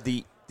because of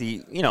the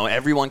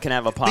everyone can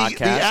have a podcast.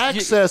 The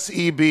access,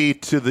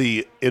 EB, to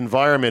the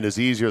environment is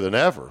easier than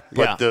ever,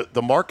 but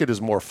the market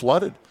is more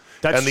flooded.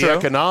 That's the true.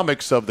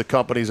 economics of the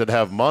companies that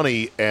have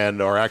money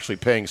and are actually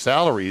paying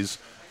salaries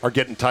are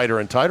getting tighter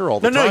and tighter all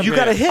the time. No, you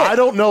got to hit. I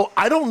don't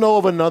know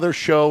of another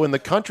show in the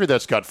country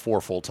that's got 4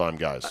 full-time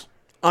guys.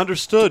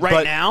 Understood. Right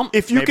but now,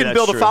 if you maybe can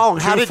build that's a true.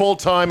 following, 2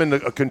 full-time and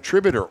a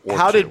contributor or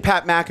how 2. did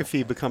Pat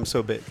McAfee become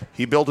so big?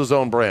 He built his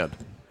own brand.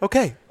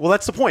 Okay, well,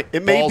 that's the point.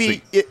 It may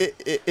Ballsy. be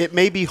it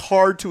may be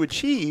hard to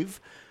achieve.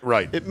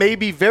 Right. It may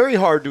be very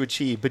hard to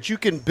achieve, but you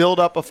can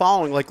build up a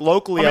following. Like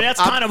locally, I mean, that's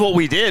kind of what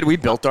we did. We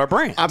built our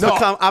brand.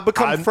 I've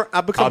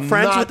become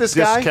friends with this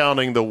guy. I'm not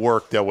discounting the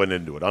work that went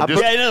into it.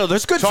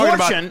 There's good talking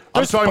fortune.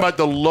 I'm talking about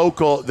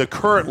the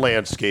current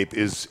landscape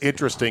is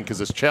interesting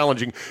because it's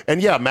challenging. And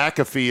yeah,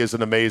 McAfee is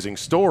an amazing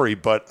story,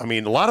 but I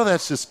mean, a lot of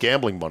that's just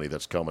gambling money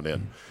that's coming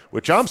in,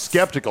 which I'm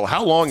skeptical.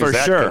 How long is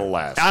that going to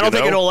last? I don't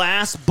think it'll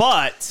last,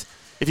 but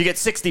if you get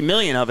 60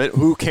 million of it,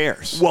 who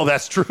cares? Well,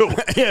 that's true.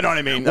 You know what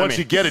I mean? Once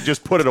you get it,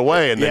 just put it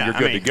away, and then you're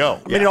good to go.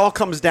 I mean, it all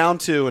comes down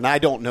to, and I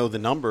don't know the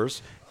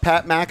numbers,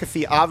 Pat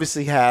McAfee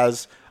obviously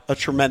has a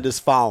tremendous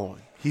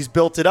following. He's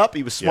built it up.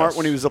 He was smart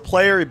when he was a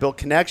player. He built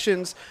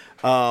connections.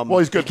 Well,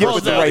 he's good. The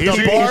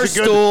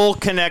Barstool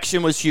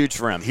connection was huge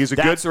for him.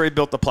 That's where he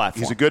built the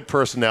platform. He's a good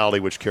personality,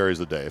 which carries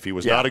the day. If he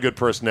was not a good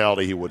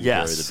personality, he wouldn't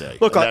carry the day.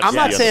 Look, I'm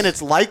not saying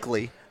it's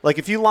likely. Like,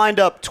 if you lined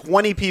up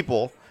 20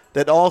 people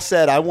that all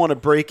said, I want to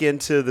break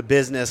into the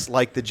business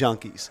like the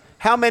Junkies,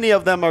 how many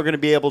of them are going to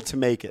be able to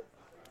make it?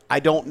 I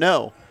don't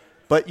know.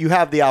 But you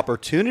have the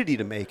opportunity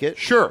to make it.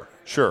 Sure.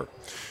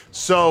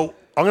 So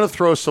I'm going to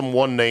throw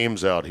some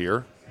names out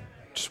here.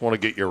 Just want to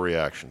get your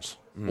reactions.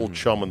 A little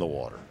chum in the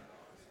water.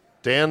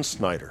 Dan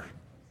Snyder.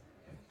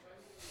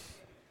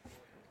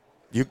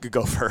 You could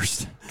go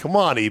first. Come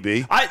on, EB.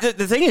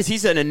 The thing is,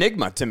 he's an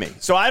enigma to me.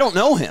 So I don't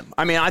know him.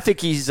 I mean, I think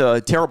he's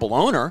a terrible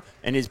owner,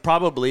 and he's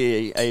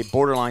probably a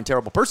borderline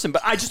terrible person,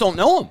 but I just don't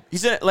know him.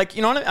 He's you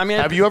know what I mean?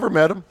 Have you ever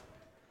met him?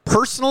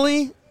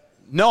 Personally,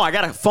 no. I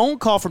got a phone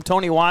call from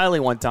Tony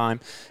Wiley one time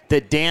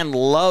that Dan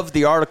loved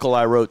the article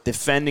I wrote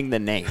defending the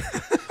name.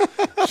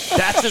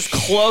 That's as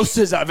close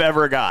as I've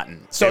ever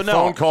gotten. So a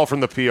phone call from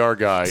the PR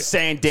guy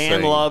saying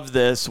Dan loved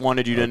this,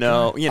 wanted you to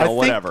know,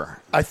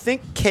 whatever. I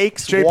think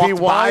Cakes JP,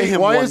 walked by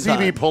him why one is he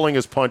time. pulling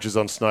his punches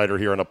on Snyder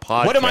here on a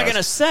podcast? What am I going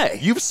to say?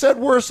 You've said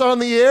worse on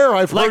the air.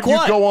 I've Like heard you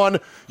what? go on.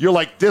 You're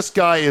like, this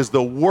guy is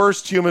the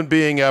worst human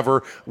being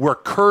ever. We're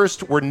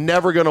cursed. We're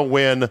never going to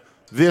win.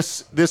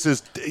 This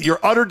is your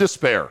utter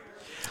despair.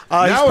 He's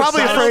Now it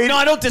probably sounds- afraid. No,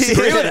 I don't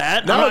disagree with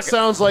that. Now it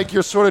sounds like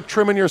you're sort of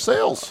trimming your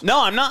sails. No,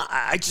 I'm not.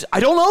 I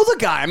don't know the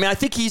guy. I mean, I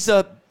think he's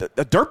a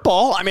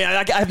dirtball. I mean,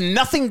 I have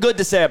nothing good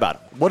to say about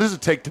him. What does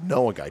it take to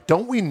know a guy?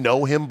 Don't we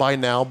know him by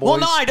now, boys? Well,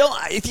 no, I don't.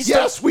 If you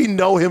Yes, we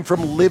know him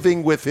from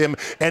living with him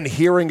and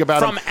hearing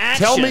about From him.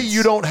 Tell me actions.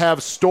 you don't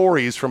have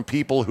stories from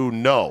people who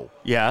know.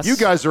 Yes. You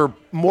guys are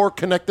more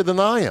connected than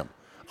I am.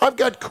 I've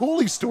got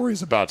Cooley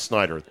stories about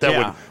Snyder that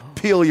Yeah. would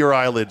peel your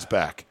eyelids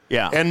back.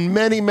 Yeah. And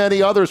many,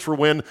 many others for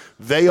when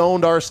they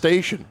owned our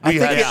station. We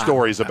think had it-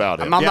 stories about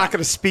him. I'm not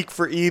going to speak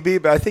for EB,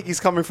 but I think he's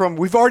coming from.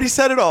 We've already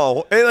said it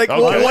all. Hey, like, Okay.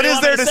 what What do is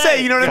you there want me to to say?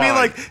 say? You know what I mean?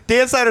 Fine. Like,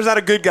 Dan Snyder's not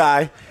a good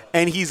guy,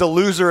 and he's a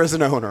loser as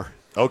an owner.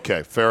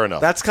 Okay, fair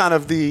enough. That's kind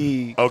of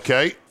the.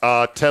 Okay,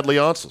 Ted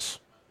Leonsis.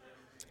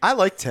 I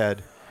like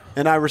Ted,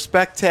 and I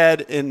respect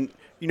Ted. And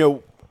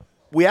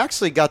we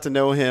actually got to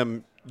know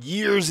him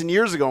years and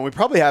years ago, and we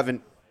probably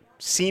haven't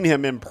seen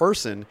him in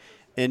person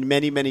in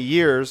many, many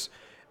years.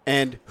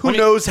 And who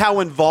knows how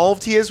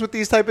involved he is with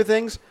these type of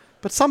things?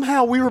 But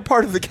somehow we were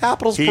part of the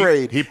Capitals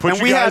parade. He put and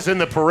you we guys in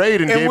the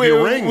parade and gave we,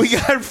 you rings. We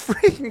got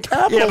freaking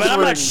Capitals Yeah, but I'm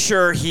not rings.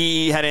 sure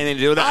he had anything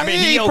to do with that. I mean,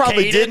 he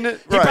probably okayed didn't.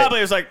 it. He Right.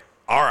 probably was like,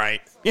 all right.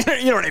 You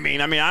know what I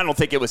mean? I mean, I don't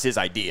think it was his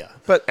idea.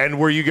 And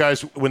were you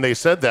guys, when they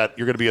said that,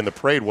 you're going to be in the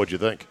parade, what'd you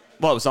think?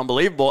 Well, it was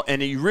unbelievable,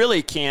 and you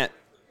really can't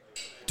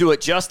do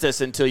it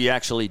justice until you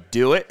actually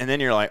do it, and then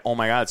you're like, oh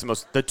my God,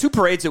 it's the two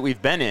parades that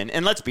we've been in,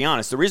 and let's be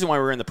honest, the reason why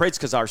we were in the parades is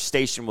because our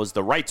station was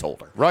the rights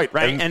holder. Right.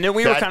 And then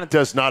we that were kind of,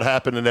 does not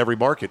happen in every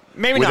market.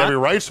 Maybe with not. every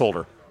rights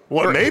holder.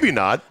 Well, Or- maybe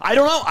not. I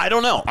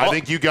don't know. I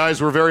think you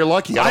guys were very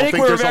lucky. I think we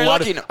were there's very a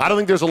lot lucky. I don't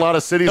think there's a lot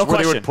of cities No where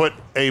they question. would put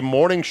a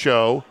morning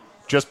show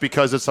just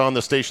because it's on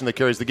the station that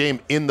carries the game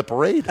in the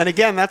parade. And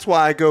again, that's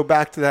why I go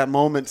back to that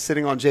moment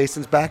sitting on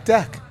Jason's back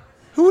deck.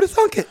 Who would have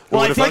thunk it? Well,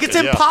 I Like, think it's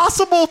it, yeah.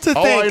 impossible to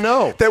Oh, think I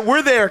know. that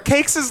we're there.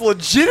 Cakes is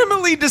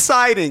legitimately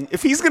deciding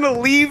if he's going to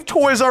leave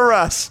Toys R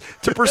Us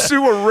to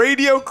pursue a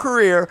radio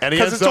career And he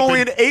because ends it's up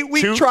only in an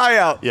 8-week two-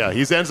 tryout. Yeah,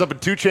 he ends up in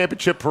 2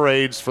 championship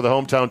parades for the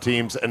hometown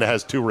teams and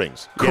has 2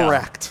 rings.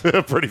 Correct.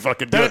 Pretty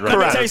fucking good, right?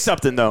 Let me tell you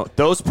something, though.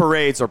 Those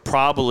parades are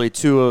probably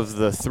 2 of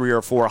the 3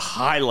 or 4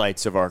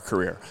 highlights of our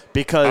career.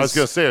 Because I was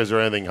going to say, is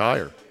there anything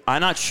higher? I'm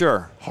not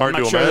sure. Hard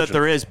I'm not to sure that imagine.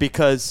 there is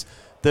because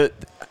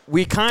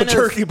we kind The of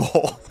Turkey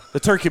Bowl. The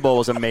Turkey Bowl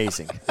was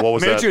amazing. What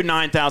was I mean, that? We drew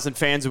 9,000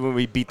 fans when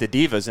we beat the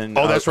Divas in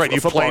Oh, that's right. a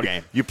football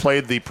game. You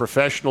played the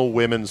professional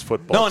women's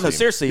football team. No,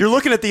 seriously. You're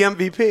looking at the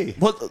MVP.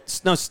 Well,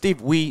 no, Steve,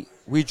 we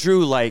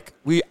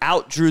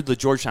outdrew the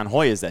Georgetown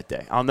Hoyas that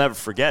day. I'll never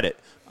forget it.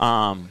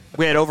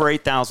 We had over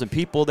 8,000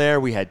 people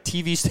there. We had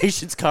TV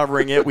stations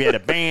covering it. We had a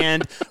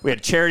band. We had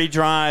a charity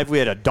drive. We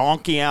had a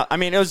donkey out. I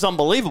mean, it was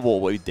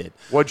unbelievable what we did.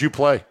 What'd you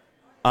play?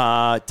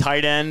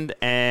 Tight end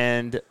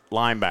and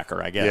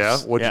linebacker, I guess. Yeah.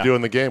 What'd you do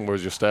in the game? What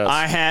was your stats?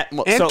 I had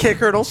And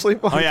kicker. Don't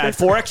sleep on Oh, yeah, I had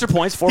kicker. 4 extra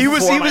points. He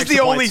was the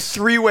only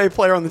 3-way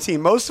player on the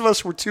team. Most of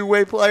us were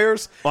 2-way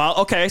players. Well,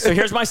 okay, so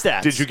here's my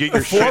stats. Did you get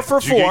your 4 shit? for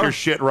Did you get 4? your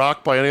shit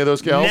rocked by any of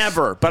those gals?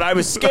 Never, but I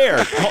was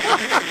scared.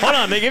 Hold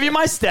on, they give you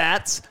my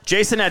stats.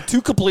 Jason had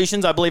 2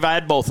 completions. I believe I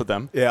had both of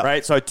them. Yeah.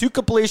 Right? So I had 2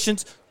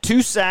 completions,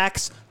 2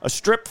 sacks, a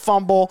strip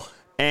fumble,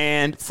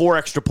 and 4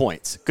 extra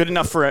points. Good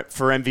enough for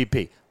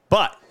MVP.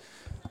 But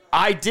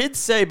I did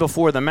say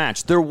before the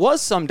match, there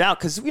was some doubt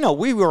because,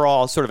 we were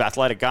all sort of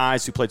athletic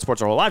guys who played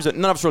sports our whole lives, but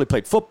none of us really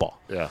played football.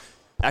 Yeah.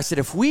 I said,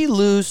 if we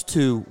lose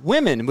to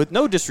women, with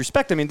no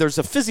disrespect, I mean, there's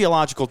a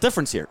physiological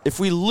difference here. If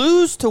we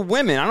lose to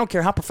women, I don't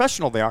care how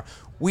professional they are,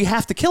 we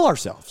have to kill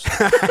ourselves.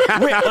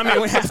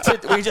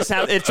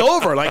 It's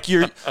over. Like,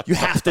 you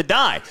have to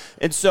die.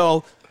 And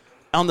so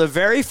on the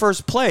very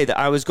first play that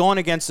I was going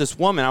against this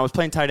woman, I was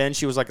playing tight end.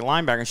 She was like a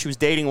linebacker, and she was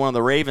dating one of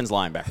the Ravens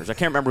linebackers. I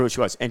can't remember who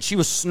she was, and she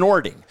was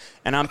snorting.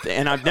 And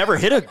I've never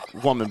hit a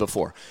woman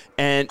before,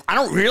 and I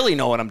don't really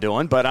know what I'm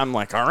doing, but I'm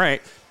like, all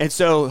right. And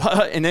so,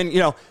 and then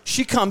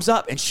she comes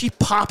up and she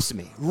pops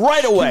me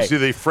right away, See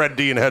the Fred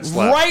Dean head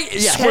slap. right,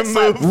 yeah, head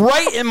slap,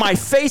 right in my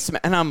face,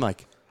 and I'm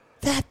like,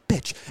 that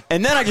bitch.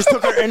 And then I just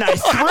took her and I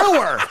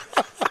threw her.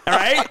 All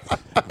right,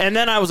 and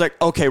then I was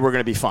like, okay, we're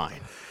gonna be fine.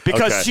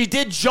 Because Okay. she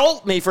did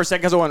jolt me for a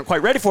second because I wasn't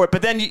quite ready for it.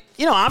 But then,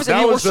 obviously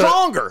you were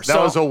stronger.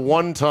 That was a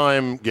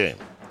one-time game.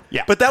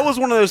 Yeah. But that was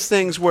one of those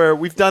things where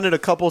we've done it a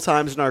couple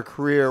times in our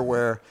career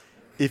where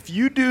if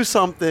you do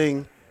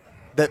something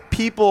that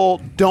people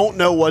don't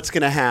know what's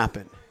going to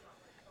happen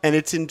and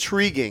it's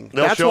intriguing,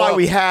 They'll that's show why up.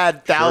 we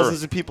had thousands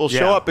Sure. of people Yeah.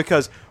 show up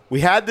because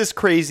we had this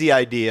crazy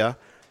idea.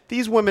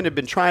 These women had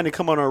been trying to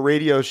come on our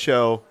radio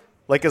show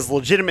like as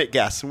legitimate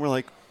guests. And we're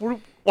like,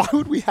 Why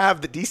would we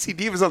have the DC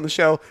Divas on the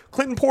show?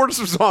 Clinton Portis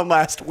was on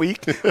last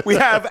week. We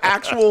have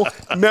actual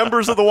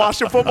members of the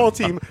Washington football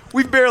team.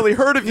 We've barely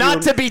heard of you.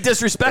 Not to be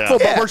disrespectful,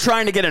 but we're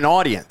trying to get an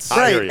audience.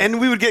 Right, and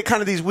we would get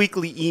kind of these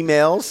weekly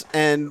emails,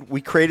 and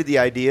we created the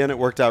idea, and it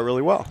worked out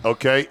really well.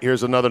 Okay,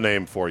 here's another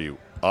name for you,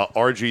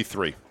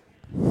 RG3.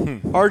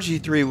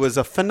 RG3 was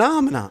a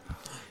phenomenon.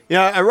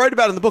 I write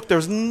about it in the book.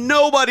 There's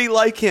nobody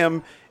like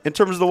him in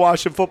terms of the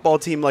Washington football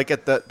team. Like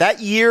at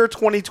that year,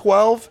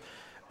 2012,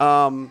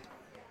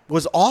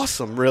 was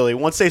awesome. Really,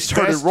 once they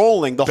started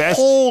rolling, the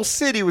whole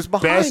city was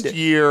behind it. Best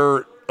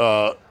year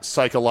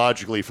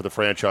psychologically for the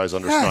franchise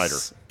under Snyder.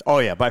 Oh,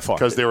 yeah, by far.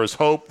 Because there was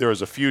hope, there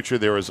was a future,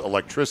 there was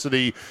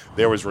electricity,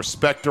 there was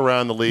respect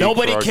around the league.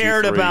 Nobody for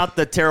cared RG3. about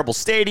the terrible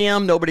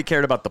stadium. Nobody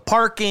cared about the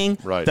parking.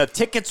 Right. The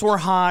tickets were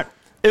hot.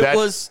 It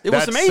was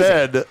amazing.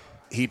 That said,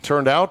 he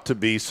turned out to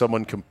be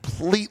someone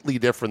completely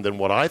different than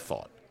what I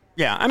thought.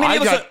 Yeah, I mean,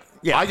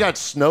 I got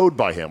snowed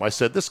by him. I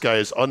said, this guy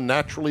is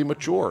unnaturally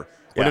mature.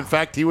 When in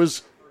fact, he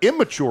was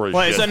immature as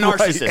shit. He's a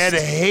narcissist. And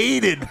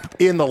hated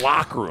in the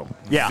locker room.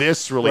 Yeah.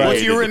 Viscerally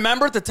hated. You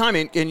remember at the time,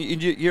 and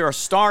you're a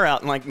star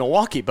out in like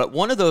Milwaukee, but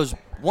one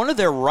of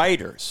their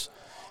writers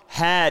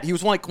he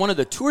was like one of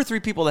the 2 or 3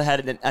 people that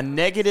had a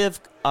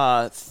negative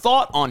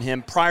thought on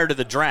him prior to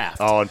the draft.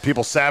 Oh, and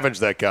people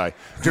savaged that guy.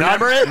 Do you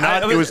remember it?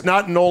 It was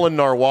not Nolan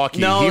Narwaki.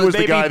 No, he was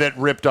the guy that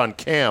ripped on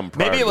Cam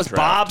prior Maybe it was to the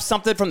draft. Bob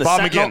something from the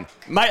Bob Sentinel.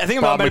 McGinn. I think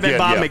it might have been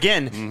Bob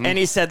McGinn. Mm-hmm. And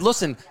he said,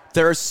 listen,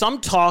 there's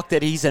some talk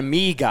that he's a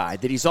me guy,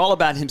 that he's all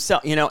about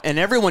himself, and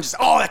everyone just,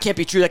 that can't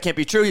be true, that can't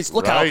be true.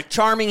 Look how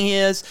charming he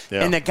is.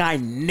 Yeah. And the guy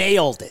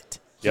nailed it.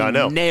 Yeah, I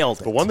know. Nailed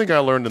it. But one thing I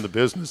learned in the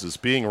business is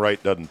being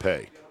right doesn't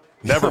pay.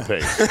 Never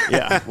pays.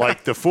 Yeah.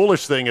 Like, the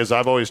foolish thing is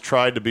I've always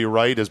tried to be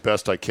right as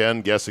best I can,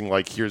 guessing,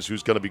 like, here's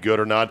who's going to be good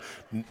or not.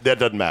 That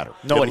doesn't matter.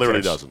 Nobody it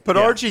literally cares. doesn't. But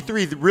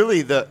RG3,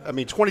 really,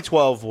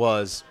 2012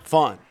 was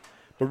fun.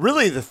 But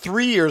really, the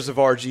 3 years of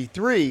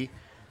RG3,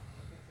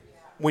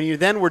 when you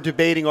then were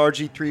debating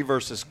RG3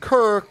 versus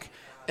Kirk,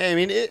 I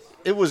mean,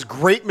 it was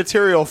great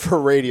material for a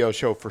radio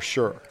show for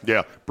sure.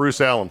 Yeah.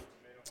 Bruce Allen.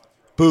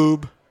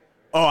 Boob.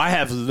 Oh, I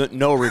have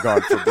no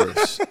regard for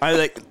Bruce.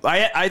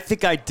 I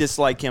think I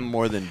dislike him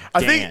more than Dan.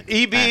 I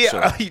think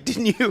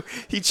EB,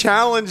 he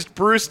challenged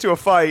Bruce to a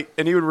fight,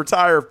 and he would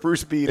retire if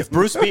Bruce beat him. If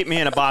Bruce beat me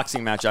in a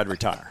boxing match, I'd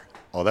retire.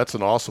 Oh, that's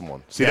an awesome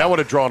one. See, that would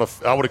have drawn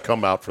I would have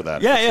come out for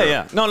that.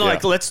 Yeah. No,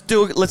 like let's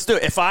do it.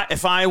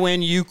 If I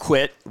win, you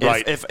quit.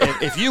 Right.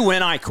 If you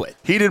win, I quit.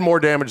 He did more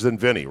damage than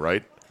Vinny,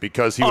 right?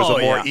 Because he was a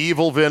more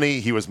evil Vinny.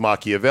 He was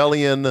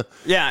Machiavellian.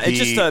 Yeah, it's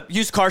just a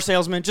used car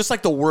salesman, just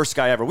like the worst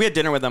guy ever. We had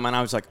dinner with him, and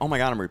I was like, oh, my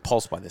God, I'm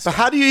repulsed by this. But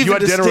how do you even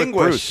had dinner with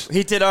distinguish? Bruce.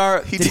 He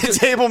did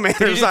table manners,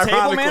 did he do ironically.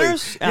 table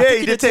manners? Yeah,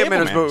 he did table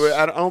manners, but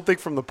I don't think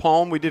from the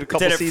Palm. We did a couple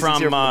did it seasons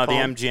from here from the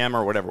Palm. MGM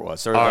or whatever it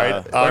was, or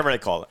whatever they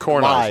call it.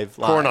 Live.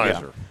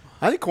 Kornheiser. Yeah.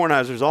 I think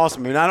Kornheiser's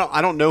awesome. I mean, I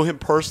don't know him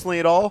personally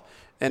at all,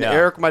 and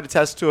Eric might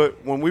attest to it.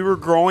 When we were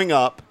growing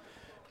up,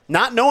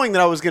 not knowing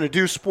that I was going to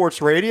do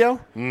sports radio,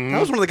 that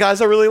was one of the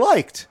guys I really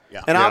liked.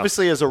 Yeah. And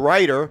obviously, as a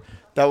writer,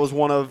 that was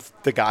one of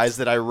the guys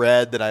that I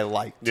read that I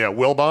liked. Yeah,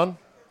 Wilbon.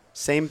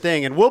 Same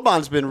thing. And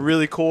Wilbon's been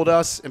really cool to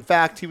us. In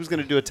fact, he was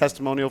going to do a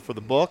testimonial for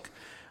the book.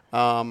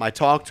 I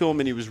talked to him,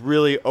 and he was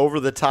really over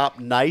the top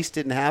nice.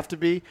 Didn't have to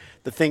be.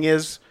 The thing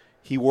is,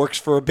 he works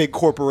for a big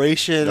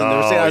corporation. And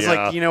I was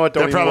like, you know what?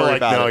 Don't even worry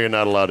about it. No, you're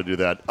not allowed to do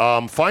that.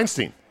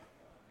 Feinstein.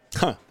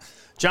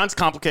 John's a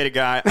complicated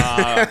guy.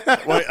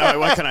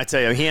 What can I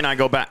tell you? He and I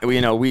go back.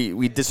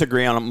 We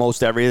disagree on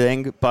most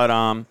everything,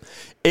 but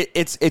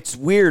it's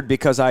weird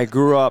because I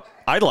grew up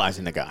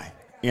idolizing the guy.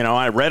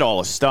 I read all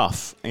his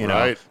stuff.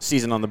 Right.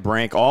 Season on the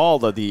Brink, all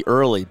the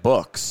early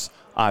books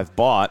I've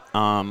bought.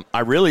 I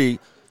really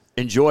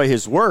enjoy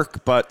his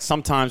work, but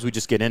sometimes we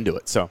just get into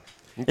it. So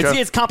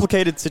it's a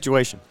complicated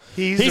situation.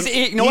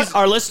 What?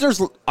 Our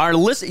listeners,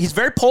 he's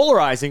very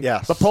polarizing.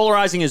 Yes. But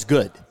polarizing is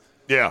good.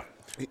 Yeah.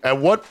 At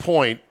what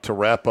point, to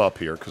wrap up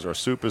here, because our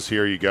soup is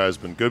here, you guys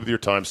have been good with your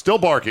time. Still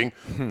Barking,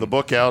 the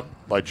book out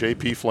by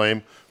J.P.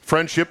 Flame.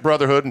 Friendship,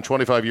 Brotherhood, and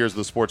 25 years of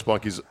the Sports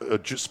Junkies.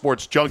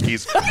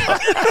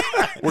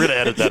 We're going to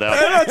edit that out.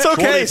 That's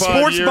okay.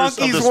 Sports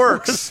Monkeys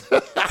works.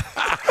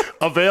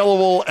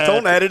 Available at,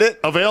 don't edit it.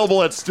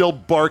 Available at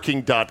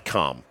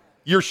stillbarking.com.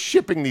 You're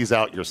shipping these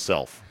out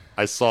yourself.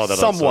 I saw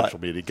that on social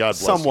media. God bless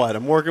Somewhat. you.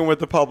 I'm working with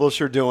the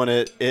publisher doing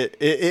it.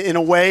 In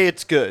a way,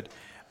 it's good.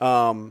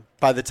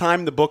 By the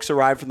time the books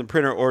arrived from the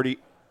printer,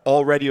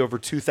 already over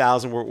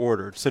 2,000 were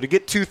ordered. So to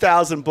get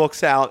 2,000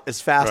 books out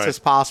as fast as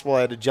possible,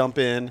 I had to jump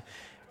in.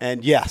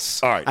 And yes,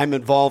 I'm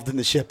involved in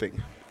the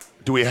shipping.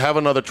 Do we have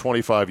another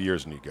 25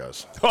 years in you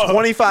guys?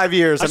 25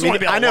 years.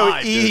 I know.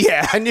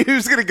 I knew he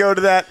was going to go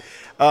to that.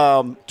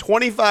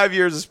 25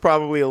 years is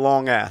probably a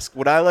long ask.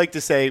 What I like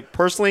to say,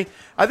 personally,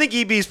 I think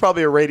EB is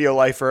probably a radio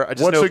lifer. I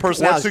just know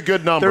personality. What's a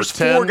good number? There's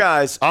 10? 4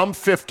 guys. I'm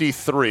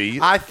 53.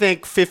 I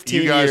think 15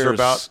 years. You guys are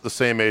about the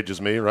same age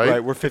as me, right?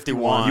 Right, we're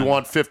 51. You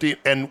want 50,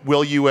 and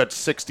will you at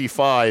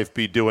 65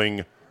 be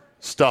doing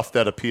stuff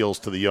that appeals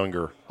to the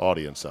younger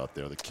audience out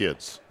there, the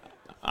kids?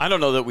 I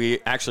don't know that we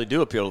actually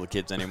do appeal to the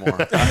kids anymore.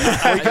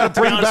 Well, you got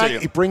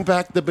to bring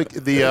back the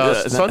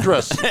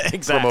sundress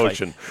Exactly.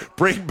 promotion.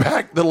 Bring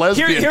back the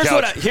lesbian Here's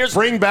couch.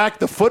 Bring back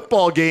the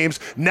football games.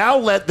 Now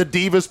let the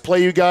divas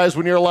play you guys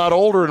when you're a lot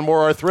older and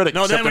more arthritic.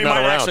 No, then we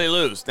might actually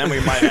lose.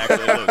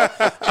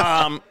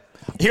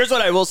 Here's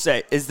what I will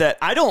say is that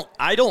I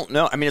don't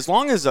know. I mean, as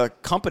long as a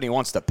company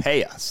wants to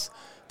pay us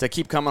to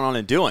keep coming on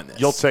and doing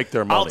this, you'll take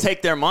their money. I'll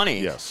take their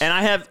money. Yes. And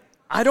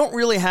I don't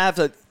really have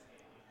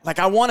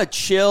I want to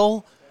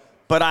chill,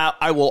 but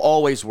I will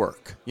always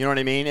work. You know what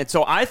I mean? And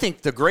so I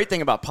think the great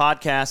thing about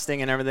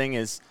podcasting and everything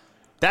is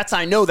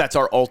I know that's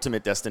our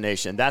ultimate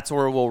destination. That's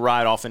where we'll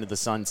ride off into the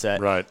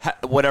sunset. Right.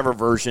 Whatever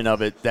version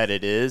of it that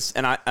it is.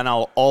 And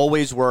I'll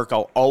always work.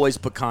 I'll always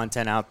put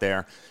content out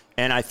there.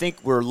 And I think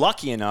we're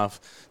lucky enough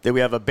that we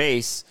have a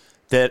base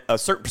that a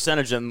certain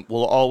percentage of them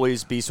will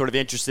always be sort of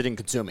interested in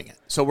consuming it.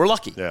 So we're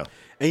lucky. Yeah.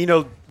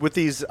 And, with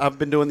these, I've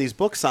been doing these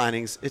book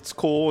signings. It's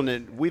cool,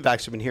 and we've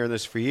actually been hearing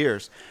this for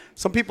years.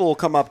 Some people will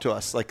come up to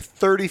us, like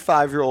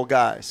 35-year-old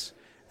guys,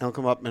 and they'll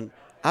come up and,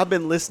 I've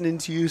been listening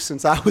to you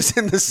since I was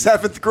in the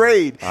 7th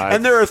grade.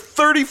 And they're a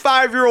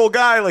 35-year-old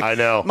guy. Like, I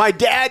know. My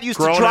dad used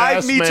to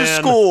drive me to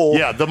school.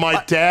 Yeah,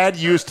 my dad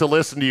used to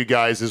listen to you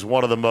guys is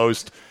one of the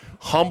most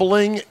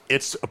humbling.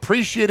 It's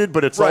appreciated,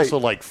 but it's also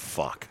like,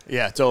 fuck.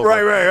 Yeah, it's over.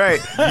 Right.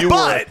 You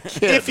but were a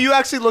kid. if you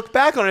actually look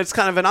back on it, it's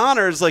kind of an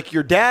honor. It's like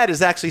your dad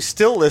is actually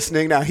still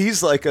listening. Now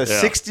he's like a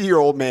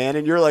 60-year-old man,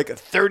 and you're like a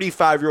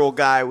 35-year-old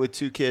guy with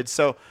 2 kids.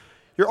 So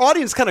your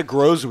audience kind of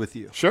grows with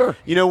you. Sure.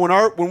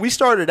 When we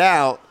started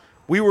out,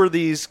 we were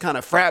these kind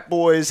of frat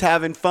boys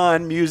having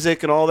fun,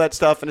 music and all that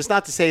stuff. And it's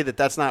not to say that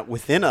that's not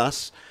within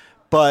us,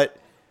 but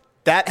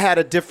that had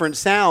a different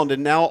sound,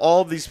 and now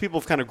all of these people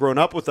have kind of grown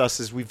up with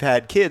us as we've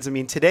had kids. I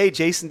mean, today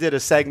Jason did a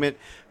segment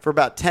for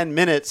about 10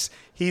 minutes.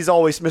 He's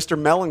always Mr.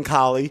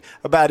 Melancholy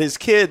about his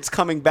kids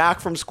coming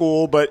back from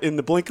school, but in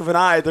the blink of an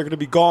eye, they're going to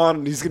be gone,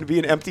 and he's going to be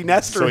an empty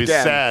nester again. So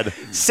he's sad.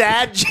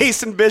 Sad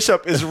Jason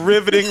Bishop is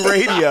riveting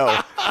radio.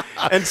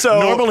 And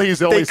so normally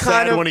he's only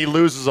sad when he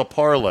loses a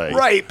parlay.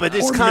 Right, but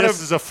it's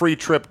this is a free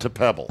trip to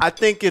Pebble. I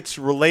think it's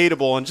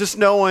relatable, and just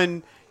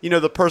knowing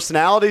the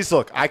personalities.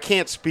 Look, I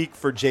can't speak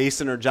for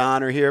Jason or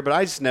John or here, but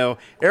I just know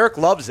Eric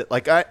loves it.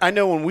 Like, I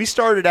know when we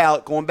started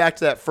out, going back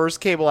to that first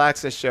cable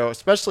access show,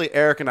 especially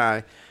Eric and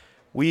I,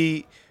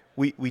 we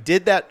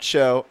did that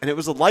show, and it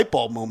was a light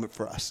bulb moment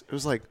for us. It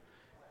was like,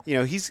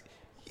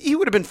 he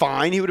would have been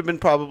fine. He would have been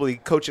probably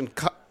coaching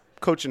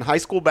high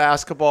school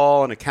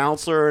basketball and a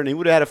counselor, and he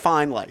would have had a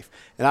fine life.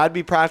 And I'd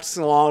be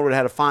practicing along, would have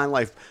had a fine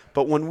life.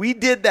 But when we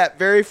did that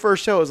very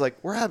first show, it was like,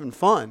 we're having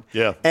fun.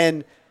 Yeah.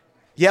 And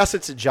yes,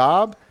 it's a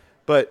job,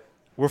 but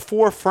we're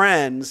 4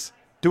 friends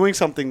doing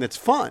something that's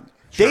fun.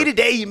 Sure. Day to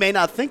day, you may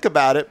not think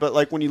about it, but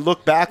like when you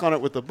look back on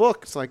it with the book,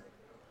 it's like,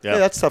 yeah,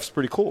 that stuff's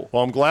pretty cool.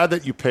 Well, I'm glad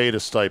that you paid a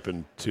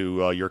stipend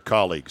to your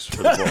colleagues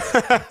for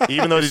the book,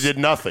 even though they did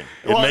nothing.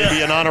 It may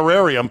be an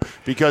honorarium,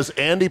 because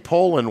Andy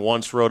Poland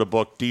once wrote a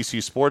book,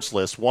 DC Sports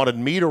List, wanted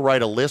me to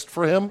write a list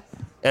for him,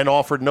 and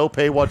offered no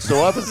pay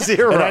whatsoever.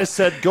 0. And I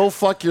said, go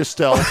fuck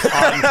yourself.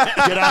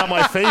 Get out of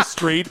my face,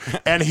 Street.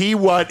 And he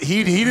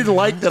didn't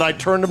like that I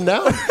turned him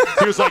down.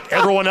 He was like,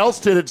 everyone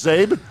else did it,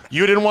 Zabe.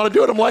 You didn't want to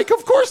do it. I'm like,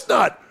 of course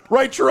not.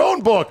 Write your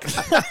own book.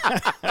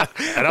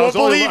 And I was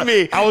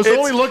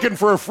only looking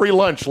for a free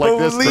lunch like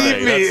this today.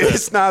 Believe me,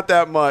 it's not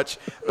that much.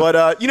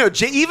 But,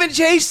 even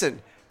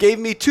Jason gave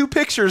me 2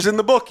 pictures in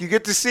the book. You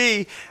get to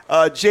see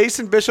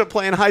Jason Bishop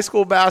playing high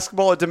school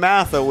basketball at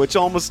DeMatha, which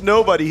almost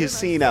nobody has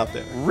seen out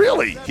there.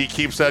 Really? He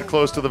keeps that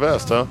close to the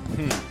vest, huh?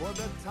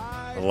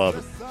 I love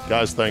it.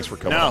 Guys, thanks for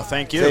coming. No,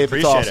 thank you. Dave,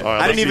 appreciate it.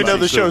 Right, I didn't even know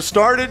the show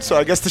started, so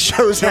I guess the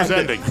show's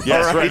ending.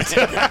 Yes,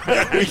 right.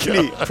 right. We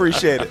can eat.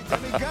 Appreciate it.